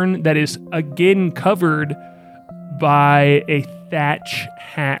cavern that is again covered by a thatch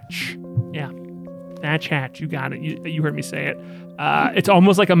hatch. Yeah, thatch hatch. You got it. You heard me say it. It's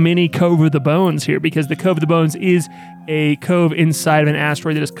almost like a mini Cove of the Bones here, because the Cove of the Bones is a cove inside of an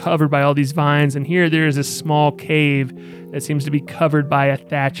asteroid that is covered by all these vines. And here there is a small cave that seems to be covered by a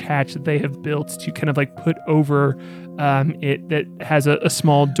thatch hatch that they have built to kind of like put over it, that has a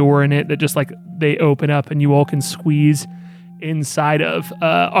small door in it that just like they open up and you all can squeeze inside of.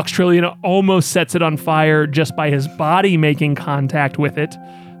 Oxtrillion almost sets it on fire just by his body making contact with it.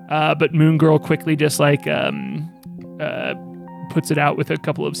 But Moon Girl quickly just like puts it out with a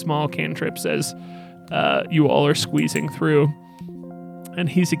couple of small cantrips as you all are squeezing through. And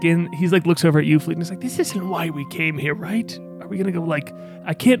he's like looks over at you, Fleet, and he's like, this isn't why we came here, right? Are we gonna go like,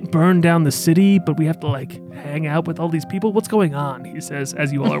 I can't burn down the city, but we have to like hang out with all these people? What's going on? He says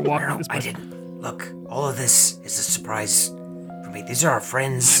as you all are walking this way. I didn't. Look, all of this is a surprise for me. These are our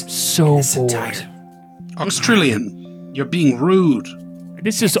friends. I'm so bored. Oxtrillion, you're being rude.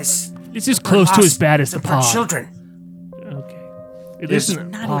 This is close to as bad as the They're pod. children. Okay. It There's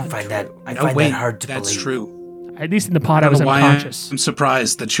isn't I pod. find that Wait, that hard to that's believe. true. At least in the pod, I don't was know why unconscious. I'm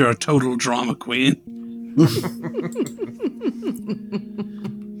surprised that you're a total drama queen.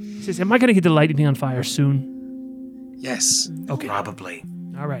 He says, am I going to get the lightning on fire soon? Yes. Okay. Probably.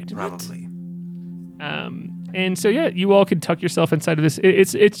 All right. Probably. And so, yeah, you all can tuck yourself inside of this.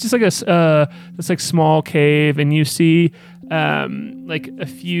 It's just like this like small cave, and you see like a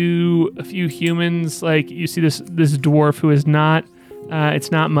few humans. Like you see this dwarf who is not,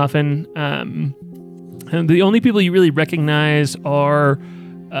 it's not Muffin. And the only people you really recognize are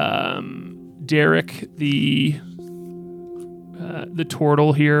Derek, the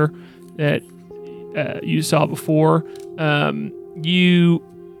turtle here that you saw before.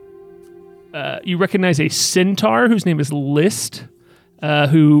 You recognize a centaur whose name is List,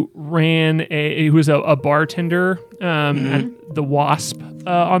 who was a bartender at the Wasp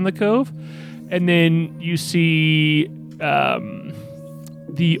on the Cove, and then you see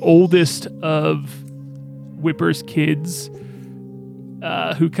the oldest of Whipper's kids,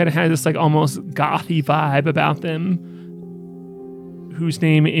 who kind of has this like almost gothy vibe about them, whose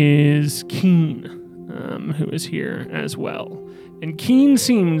name is Keen, who is here as well. And Keen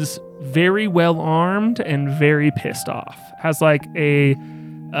seems very well armed and very pissed off. Has like a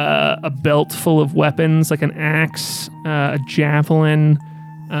belt full of weapons, like an axe, a javelin,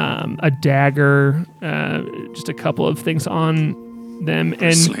 a dagger, just a couple of things on them.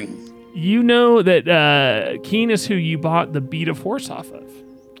 Bristling. And you know that Keen is who you bought the beat of horse off of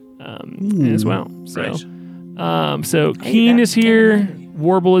as well. So, Right. So Keen is here,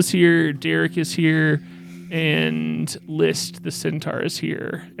 Warble is here, Derek is here, and List, the centaur, is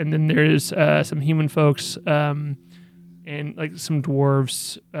here. And then there's some human folks and like some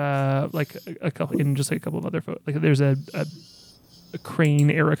dwarves, like a couple, and just like a couple of other folks. Like there's a crane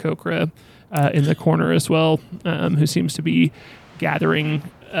Aarakocra in the corner as well, who seems to be gathering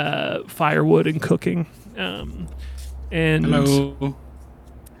firewood and cooking. And Hello.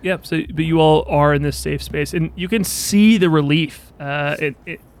 Yep. So, but you all are in this safe space, and you can see the relief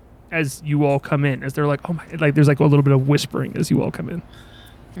as you all come in. As they're like, "Oh my!" Like there's like a little bit of whispering as you all come in.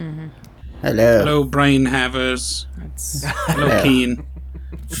 Hello, Hello, brain havers. Hello, Keen.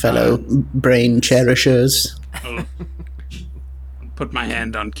 fellow brain cherishers. I'll put my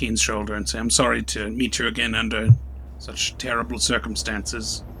hand on Keen's shoulder and say, I'm sorry to meet you again under such terrible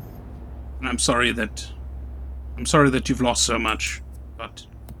circumstances. And I'm sorry that you've lost so much, but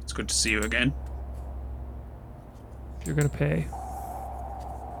it's good to see you again. You're gonna pay.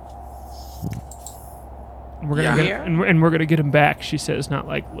 And we're gonna and we're gonna get him back, she says, not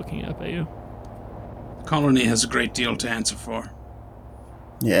like looking up at you. The colony has a great deal to answer for.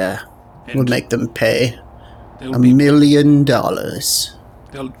 Yeah, And we'll make them pay they'll $1 be- million.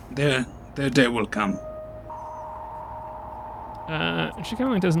 Their day will come. And she kind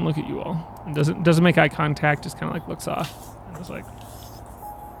of like doesn't look at you all, and doesn't make eye contact. Just kind of like looks off, and was like,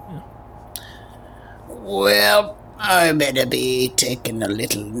 Well, I better be taking a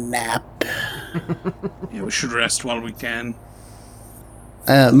little nap. Yeah, we should rest while we can.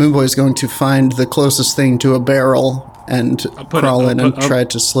 Moonboy is going to find the closest thing to a barrel and crawl in and try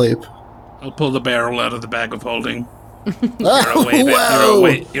to sleep. I'll pull the barrel out of the bag of holding.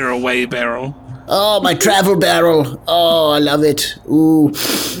 Oh, You're away barrel. Oh, my travel barrel. Oh, I love it. Ooh.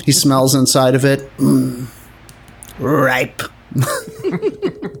 He smells inside of it. Ripe.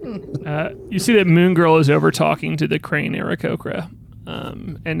 you see that Moon Girl is over talking to the crane Aarakocra,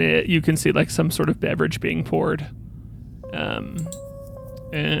 and you can see like some sort of beverage being poured.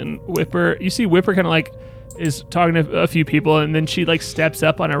 And Whipper, you see Whipper kind of like is talking to a few people, and then she like steps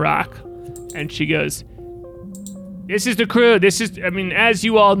up on a rock, and she goes, "This is the crew. As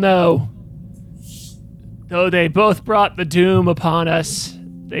you all know, though they both brought the doom upon us,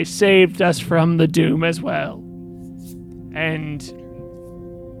 they saved us from the doom as well. And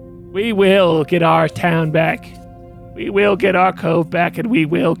we will get our town back. We will get our cove back, and we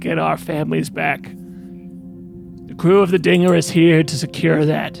will get our families back. The crew of the Dinger is here to secure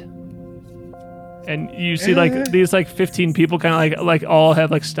that." And you see like these like 15 people kind of like all have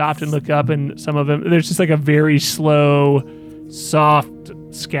like stopped and look up, and some of them, there's just like a very slow, soft,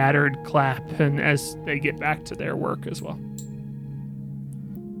 scattered clap, and as they get back to their work as well.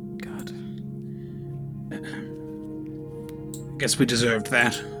 God. Guess we deserved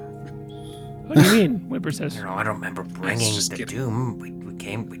that. What do you mean? Whipper says. I don't remember bringing the doom. We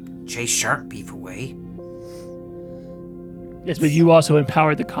chased shark beef away. Yes, but you also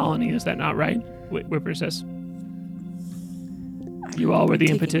empowered the colony, is that not right? Whipper says. You all were the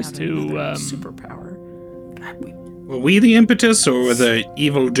impetus to superpower. Were we the impetus, or were the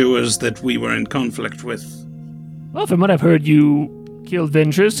evildoers that we were in conflict with? Well, from what I've heard, you killed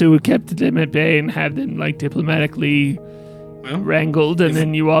Ventress, who kept them at bay and had them like diplomatically wrangled, and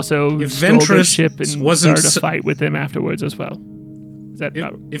then you also stole their ship and started a fight with them afterwards as well. Is that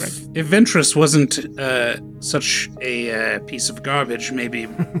not right? If Ventress wasn't such a piece of garbage, maybe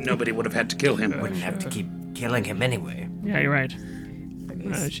nobody would have had to kill him. Wouldn't have to keep killing him anyway. Yeah, you're right.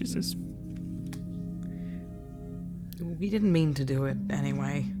 She says. We didn't mean to do it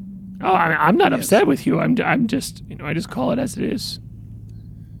anyway. Oh, I'm not upset with you. I'm just, I just call it as it is.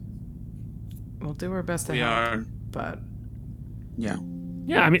 We'll do our best to We help. are, But yeah.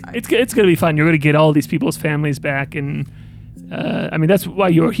 Yeah, it's going to be fun. You're going to get all these people's families back, and that's why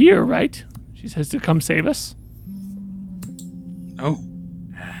you're here, right? She says to come save us. Oh.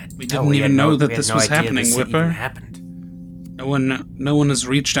 We didn't even know that this was happening, Whipper. Happened. No one has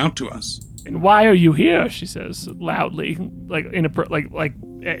reached out to us. And why are you here? She says loudly, like in a like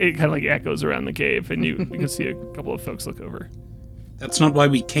it kind of like echoes around the cave, and you can see a couple of folks look over. That's not why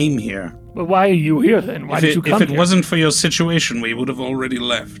we came here. But why are you here then? Why did you come here? If it here? wasn't for your situation, we would have already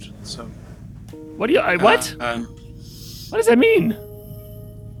left. So. What do you? What? What does that mean?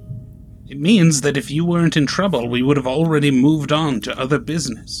 It means that if you weren't in trouble, we would have already moved on to other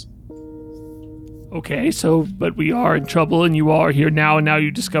business. Okay, but we are in trouble, and you are here now, and now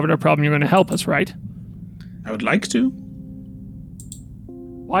you discovered our problem. You're going to help us, right? I would like to.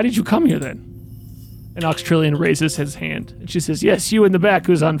 Why did you come here then? And Oxtrillion raises his hand, and she says, "Yes, you in the back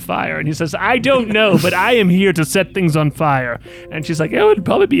who's on fire." And he says, "I don't know, but I am here to set things on fire." And she's like, "It would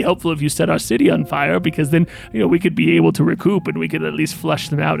probably be helpful if you set our city on fire, because then, we could be able to recoup, and we could at least flush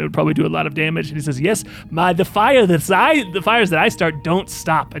them out. It would probably do a lot of damage." And he says, "Yes, the fires that I start don't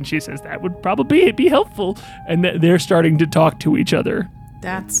stop." And she says, "That would probably be helpful." And they're starting to talk to each other.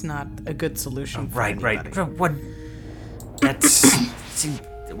 That's not a good solution. Right. What? That's.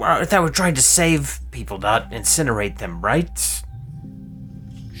 I thought we're trying to save people, not incinerate them, right?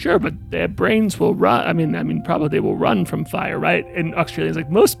 Sure, but their brains will run. I mean, probably they will run from fire, right? And Australians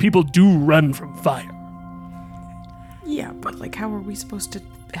like most people do run from fire. Yeah, but like, how are we supposed to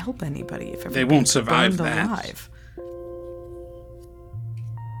help anybody if They won't survive burned that. alive?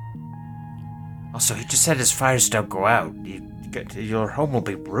 Also, he just said his fires don't go out. Your home will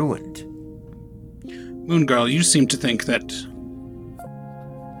be ruined. Moon Girl, you seem to think that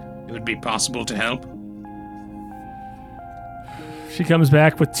it would be possible to help. She comes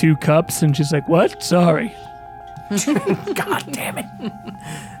back with 2 cups and she's like, "What? Sorry." God damn it.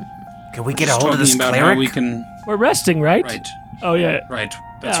 Can we get a Just hold of this talking about cleric? how we can. We're resting, right? Right, Oh yeah. right.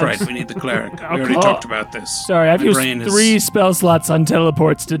 That's Yeah, right. We need the cleric. We I'll already call- talked about this. Sorry, I've My used brain 3 spell slots on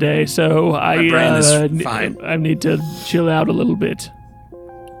teleports today, so My brain is fine. I need to chill out a little bit.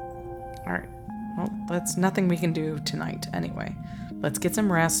 All right. Well, that's nothing we can do tonight anyway. Let's get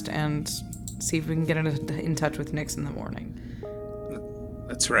some rest and see if we can get in touch with Nix in the morning.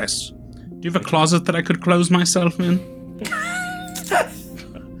 Let's rest. Do you have a closet that I could close myself in?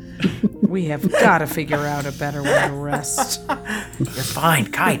 We have got to figure out a better way to rest. You're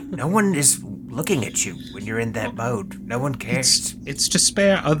fine, Kite. No one is looking at you when you're in that mode. No one cares. It's to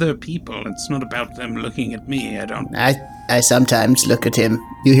spare other people. It's not about them looking at me. I don't. I sometimes look at him.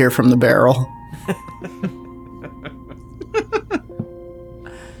 You hear from the barrel.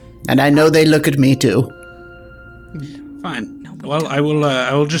 And I know they look at me too. Fine. Well, I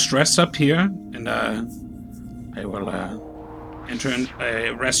will just rest up here, and I will enter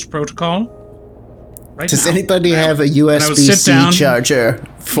a rest protocol. Right Does now. anybody have a I will sit USB-C down. charger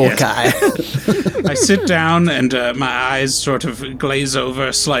for Yes. Kai? I sit down, and my eyes sort of glaze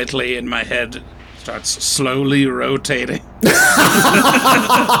over slightly, and my head starts slowly rotating.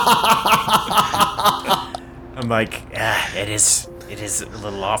 I'm like, it is a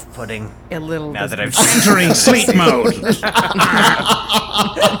little off-putting. A little. Now that I've Entering sleep mode.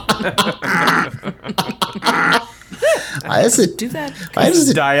 Why is it? Do that. Why does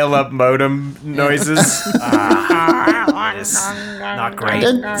it? Dial-up modem noises. It's not great.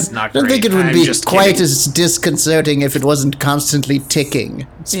 It's not I don't great. think it would I'm be just quite kidding. as disconcerting if it wasn't constantly ticking.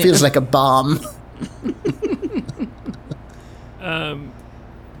 It feels like a bomb.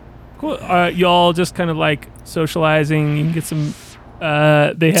 Cool. Y'all just kind of like socializing. You can get some.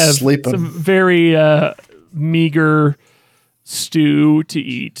 They have Sleeping. some very meager stew to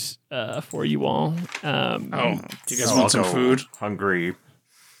eat for you all. Oh, do you guys I'll want some go food? Hungry.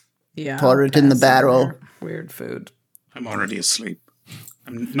 Yeah. Pour it in the pass on barrel. your Weird food. I'm already asleep.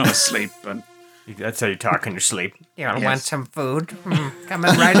 I'm not asleep, but That's how you talk in your sleep. You want Yes. some food?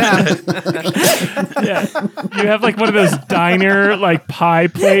 Coming right up. Yeah, you have like one of those diner like pie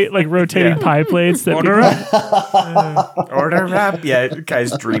plate, like rotating pie plates that order people- up. Order up. Yeah,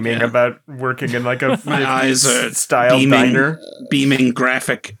 guy's dreaming about working in like a My eyes are style beaming, diner. beaming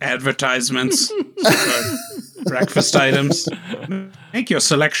graphic advertisements for breakfast items. Make your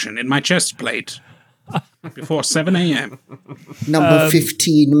selection in my chest plate before 7 a.m. Number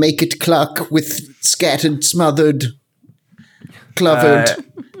 15, make it cluck with scattered, smothered, clovered.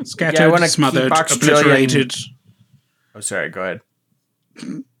 Scattered, wanna smothered, keep Australian- obliterated. Oh, sorry. Go ahead.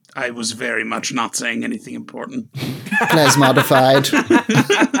 I was very much not saying anything important. plasmodified.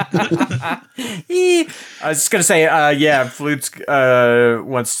 I was just gonna say, Flutes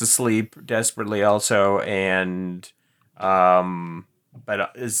wants to sleep desperately, also, and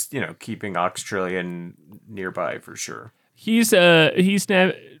but is keeping Australian nearby for sure. he's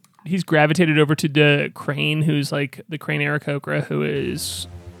gravitated over to the Crane, who's like the Crane Aarakocra, who is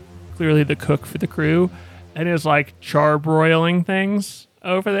clearly the cook for the crew, and is like charbroiling things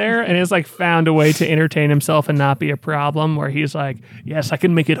over there, and has like found a way to entertain himself and not be a problem, where he's like, yes, I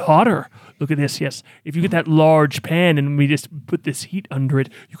can make it hotter. Look at this. Yes, if you get that large pan and we just put this heat under it,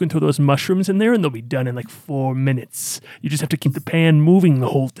 you can throw those mushrooms in there and they'll be done in like 4 minutes. You just have to keep the pan moving the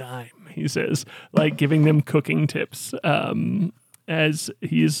whole time, he says, like giving them cooking tips. As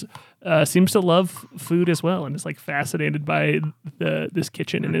he's seems to love food as well, and is like fascinated by this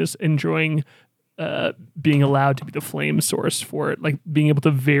kitchen, and is enjoying being allowed to be the flame source for it, like being able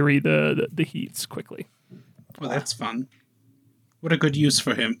to vary the heats quickly. Well, that's fun. What a good use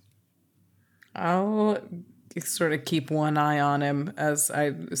for him. I'll sort of keep one eye on him as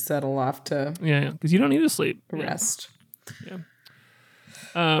I settle off to Yeah, because you don't need to sleep. rest.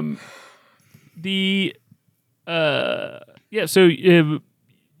 So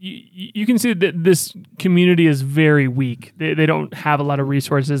you can see that this community is very weak. They don't have a lot of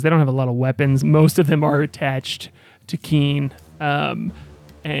resources. They don't have a lot of weapons. Most of them are attached to Keen.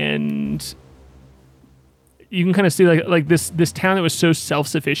 And you can kind of see like this town that was so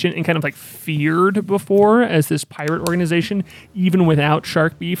self-sufficient and kind of like feared before as this pirate organization, even without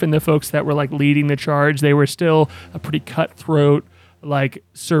Shark Beef and the folks that were like leading the charge, they were still a pretty cutthroat, like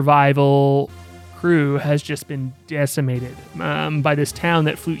survival crew has just been decimated by this town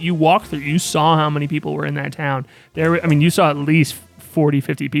that you walked through. You saw how many people were in that town. You saw at least 40,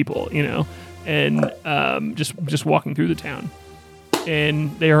 50 people, and just walking through the town.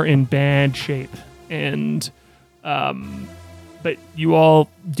 And they are in bad shape. And but you all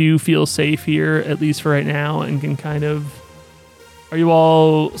do feel safe here, at least for right now, and can kind of... Are you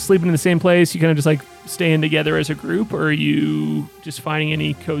all sleeping in the same place? You kind of just like staying together as a group, or are you just finding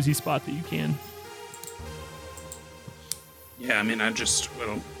any cozy spot that you can? Yeah, I just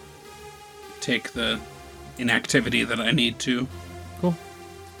will take the inactivity that I need to. Cool.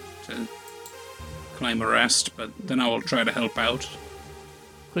 To claim a rest, but then I will try to help out.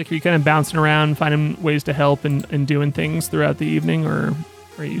 Like, are you kind of bouncing around, finding ways to help and doing things throughout the evening, or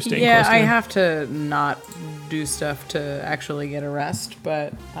are you staying close to I them? have to not do stuff to actually get a rest,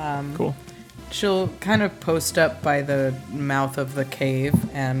 but Cool. she'll kind of post up by the mouth of the cave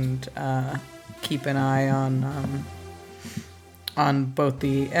and keep an eye on both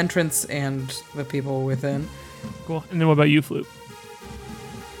the entrance and the people within. Cool. And then what about you, Flute?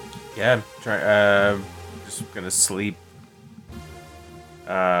 Yeah, just gonna sleep.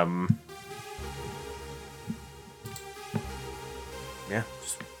 Yeah,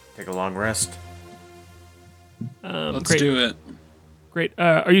 just take a long rest. Let's great. do it. Great.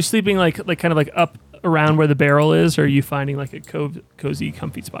 Are you sleeping like kind of like up around where the barrel is, or are you finding like a cozy,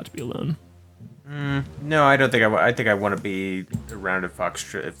 comfy spot to be alone? No, I don't think I think I want to be around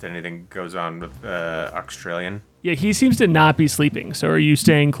if anything goes on with Australian. Yeah, he seems to not be sleeping. So are you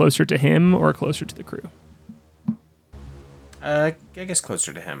staying closer to him or closer to the crew? I guess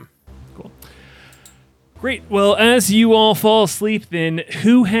closer to him. Cool. Great. Well, as you all fall asleep, then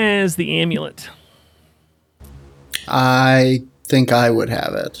who has the amulet? I think I would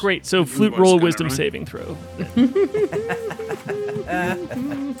have it. Great. So Flute, roll a wisdom saving throw.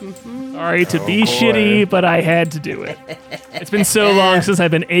 Sorry to be shitty, but I had to do it. It's been so long since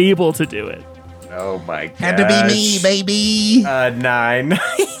I've been able to do it. Oh my god. Had to be me, baby. 9.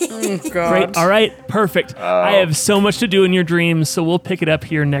 Oh, God. Great. All right. Perfect. I have so much to do in your dreams, so we'll pick it up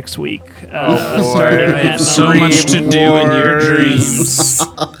here next week. Starting I have at so much to do in your dreams.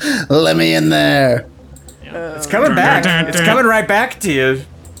 Let me in there. It's coming back. It's coming right back to you.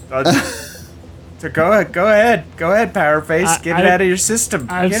 So go ahead, Powerface. Get it out of your system.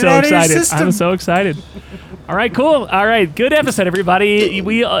 I'm Get so it out of your excited. system. I'm so excited. All right, cool. All right, good episode, everybody.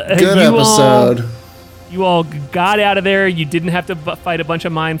 Good episode. You all got out of there. You didn't have to fight a bunch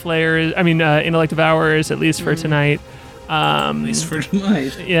of mind flayers. Intellect devourers, at least for tonight. At least for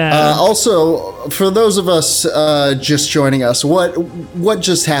tonight. Yeah. Also, for those of us just joining us, what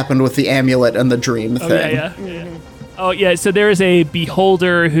just happened with the amulet and the dream thing? Yeah. Oh, yeah. So there is a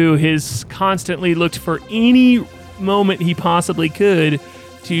beholder who has constantly looked for any moment he possibly could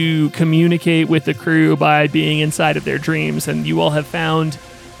to communicate with the crew by being inside of their dreams. And you all have found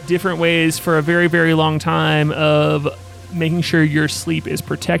different ways for a very, very long time of making sure your sleep is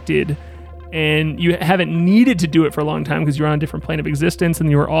protected. And you haven't needed to do it for a long time because you're on a different plane of existence and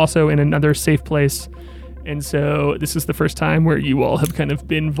you are also in another safe place. And so this is the first time where you all have kind of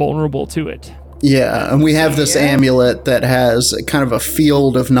been vulnerable to it. Yeah, and we have this amulet that has kind of a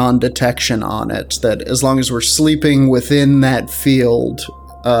field of non-detection on it, that as long as we're sleeping within that field,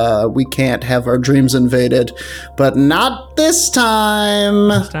 we can't have our dreams invaded. But not this time.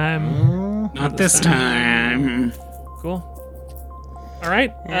 Not this time. Cool. All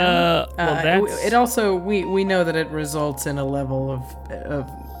right. Well, that's... It also we know that it results in a level of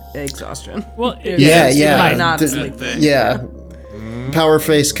exhaustion. Well, Yeah. Not sleep. Yeah.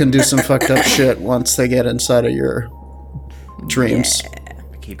 Powerface can do some fucked up shit once they get inside of your dreams.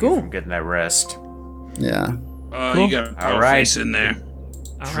 Keep you from getting that rest. Yeah. Oh, you got a power face in there.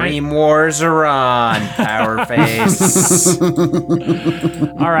 Dream wars are on, Powerface.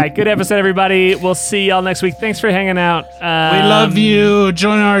 All right. Good episode, everybody. We'll see y'all next week. Thanks for hanging out. We love you.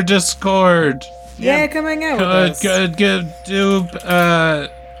 Join our Discord. Yeah, come hang out with us. Good.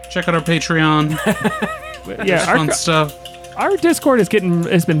 Check out our Patreon. Yeah, Fun stuff. Our Discord has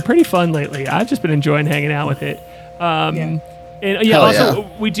been pretty fun lately. I've just been enjoying hanging out with it. And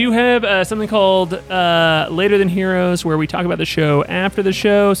we do have something called Later Than Heroes, where we talk about the show after the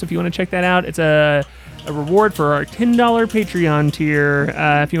show. So if you want to check that out, it's a reward for our $10 Patreon tier.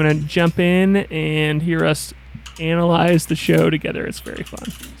 If you want to jump in and hear us analyze the show together, it's very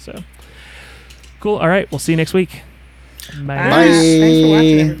fun. So cool. All right, we'll see you next week. Bye. Bye. Thanks for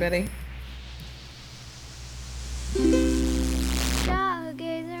watching, everybody.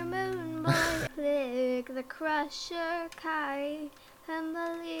 Eric the Crusher, Kai,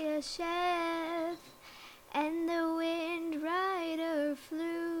 Humblia Chef, and the Wind Rider,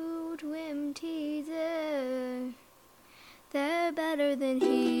 Flute, Whim Teaser. They're better than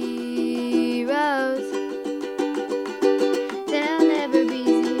he.